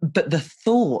 But the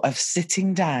thought of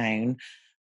sitting down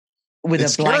with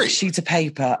a blank sheet of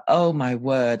paper, oh my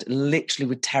word, literally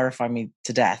would terrify me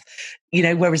to death.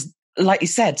 Whereas, like you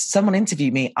said, someone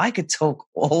interviewed me, I could talk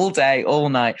all day, all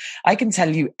night. I can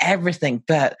tell you everything,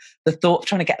 but the thought of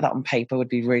trying to get that on paper would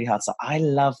be really hard. So I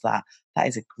love that. That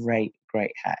is a great,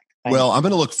 great hack. I'm going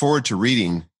to look forward to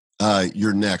reading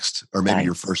your next, or maybe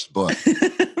your first book.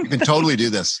 You can totally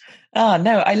do this. Oh,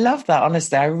 no, I love that.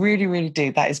 Honestly, I really, really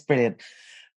do. That is brilliant.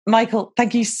 Michael,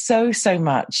 thank you so, so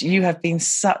much. You have been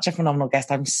such a phenomenal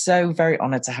guest. I'm so very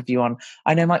honored to have you on.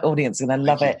 I know my audience is going to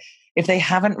love it. If they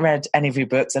haven't read any of your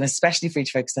books, and especially Free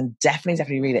to Focus, then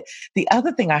definitely read it. The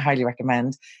other thing I highly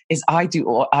recommend is I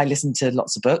listen to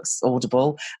lots of books,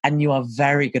 Audible, and you are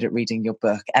very good at reading your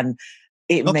book. And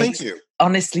makes, thank you.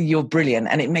 Honestly, you're brilliant.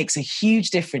 And it makes a huge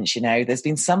difference. There's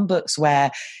been some books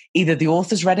where either the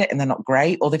author's read it and they're not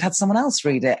great, or they've had someone else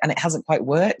read it and it hasn't quite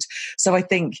worked. So I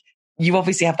think you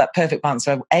obviously have that perfect balance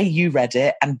where A, you read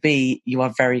it, and B, you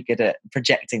are very good at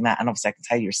projecting that. And obviously I can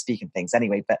tell you're speaking things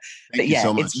anyway, but yeah,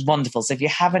 so it's wonderful. So if you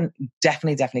haven't,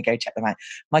 definitely go check them out.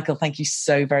 Michael, thank you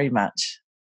so very much.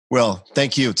 Well,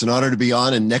 thank you. It's an honor to be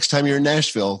on. And next time you're in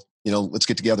Nashville, let's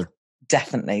get together.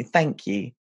 Definitely. Thank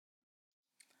you.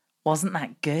 Wasn't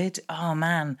that good? Oh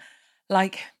man.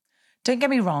 Don't get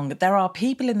me wrong. There are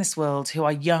people in this world who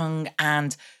are young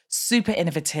and super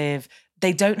innovative.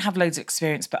 They don't have loads of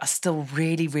experience, but are still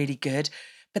really, really good.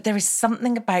 But there is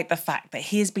something about the fact that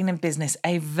he has been in business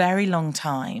a very long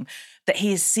time, that he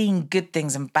has seen good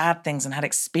things and bad things and had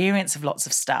experience of lots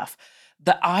of stuff,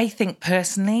 that I think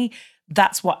personally,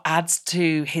 that's what adds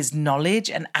to his knowledge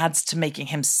and adds to making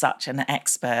him such an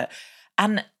expert.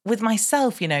 And with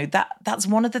myself, that's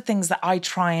one of the things that I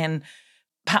try and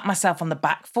pat myself on the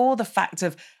back for, the fact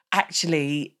of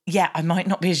actually, yeah, I might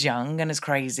not be as young and as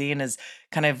crazy and as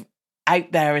kind of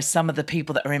out there as some of the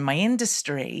people that are in my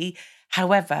industry.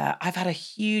 However, I've had a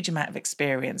huge amount of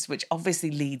experience, which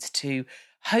obviously leads to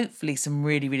hopefully some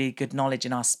really, really good knowledge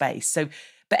in our space. So,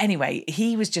 but anyway,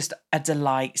 he was just a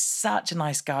delight, such a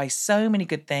nice guy, so many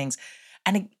good things.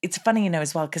 And it's funny,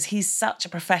 as well, because he's such a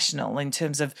professional in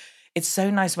terms of, it's so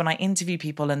nice when I interview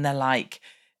people and they're like,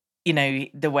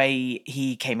 the way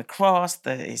he came across,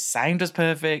 his sound was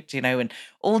perfect, and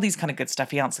all these kind of good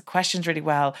stuff. He answered questions really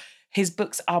well. His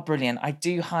books are brilliant. I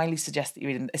do highly suggest that you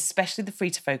read them, especially the Free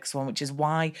to Focus one, which is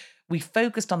why we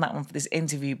focused on that one for this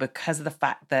interview, because of the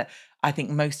fact that I think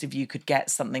most of you could get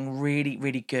something really,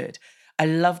 really good. I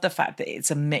love the fact that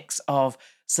it's a mix of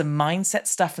some mindset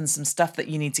stuff and some stuff that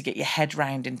you need to get your head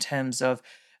around in terms of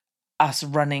us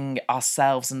running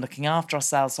ourselves and looking after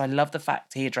ourselves. So I love the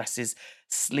fact he addresses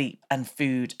sleep and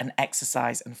food and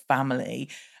exercise and family,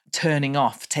 turning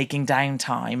off, taking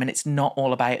downtime, and it's not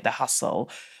all about the hustle.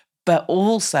 But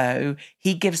also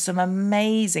he gives some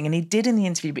amazing, and he did in the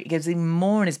interview, but he gives even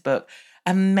more in his book,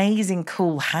 amazing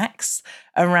cool hacks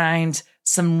around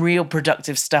some real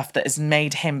productive stuff that has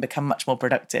made him become much more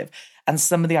productive. And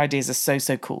some of the ideas are so,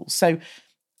 so cool. So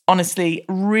honestly,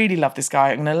 really love this guy.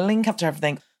 I'm going to link up to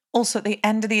everything. Also, at the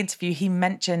end of the interview, he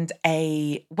mentioned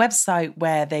a website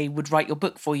where they would write your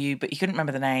book for you, but he couldn't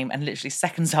remember the name. And literally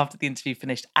seconds after the interview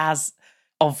finished, as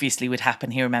obviously would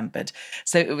happen, he remembered.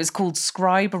 So it was called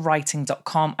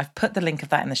scribewriting.com. I've put the link of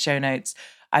that in the show notes.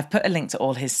 I've put a link to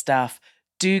all his stuff.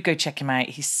 Do go check him out.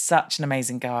 He's such an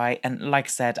amazing guy. And like I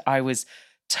said, I was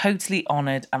totally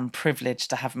honored and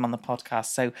privileged to have him on the podcast.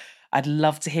 So I'd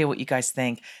love to hear what you guys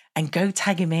think, and go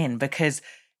tag him in, because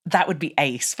that would be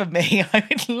ace for me. I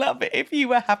would love it if you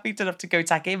were happy enough to go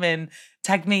tag him in,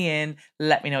 tag me in,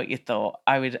 let me know what you thought.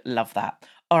 I would love that.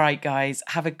 All right, guys,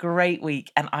 have a great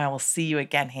week, and I will see you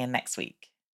again here next week.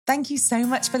 Thank you so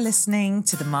much for listening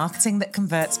to the Marketing That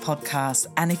Converts podcast.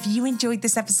 And if you enjoyed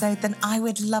this episode, then I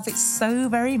would love it so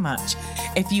very much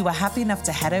if you were happy enough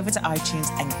to head over to iTunes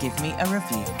and give me a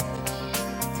review.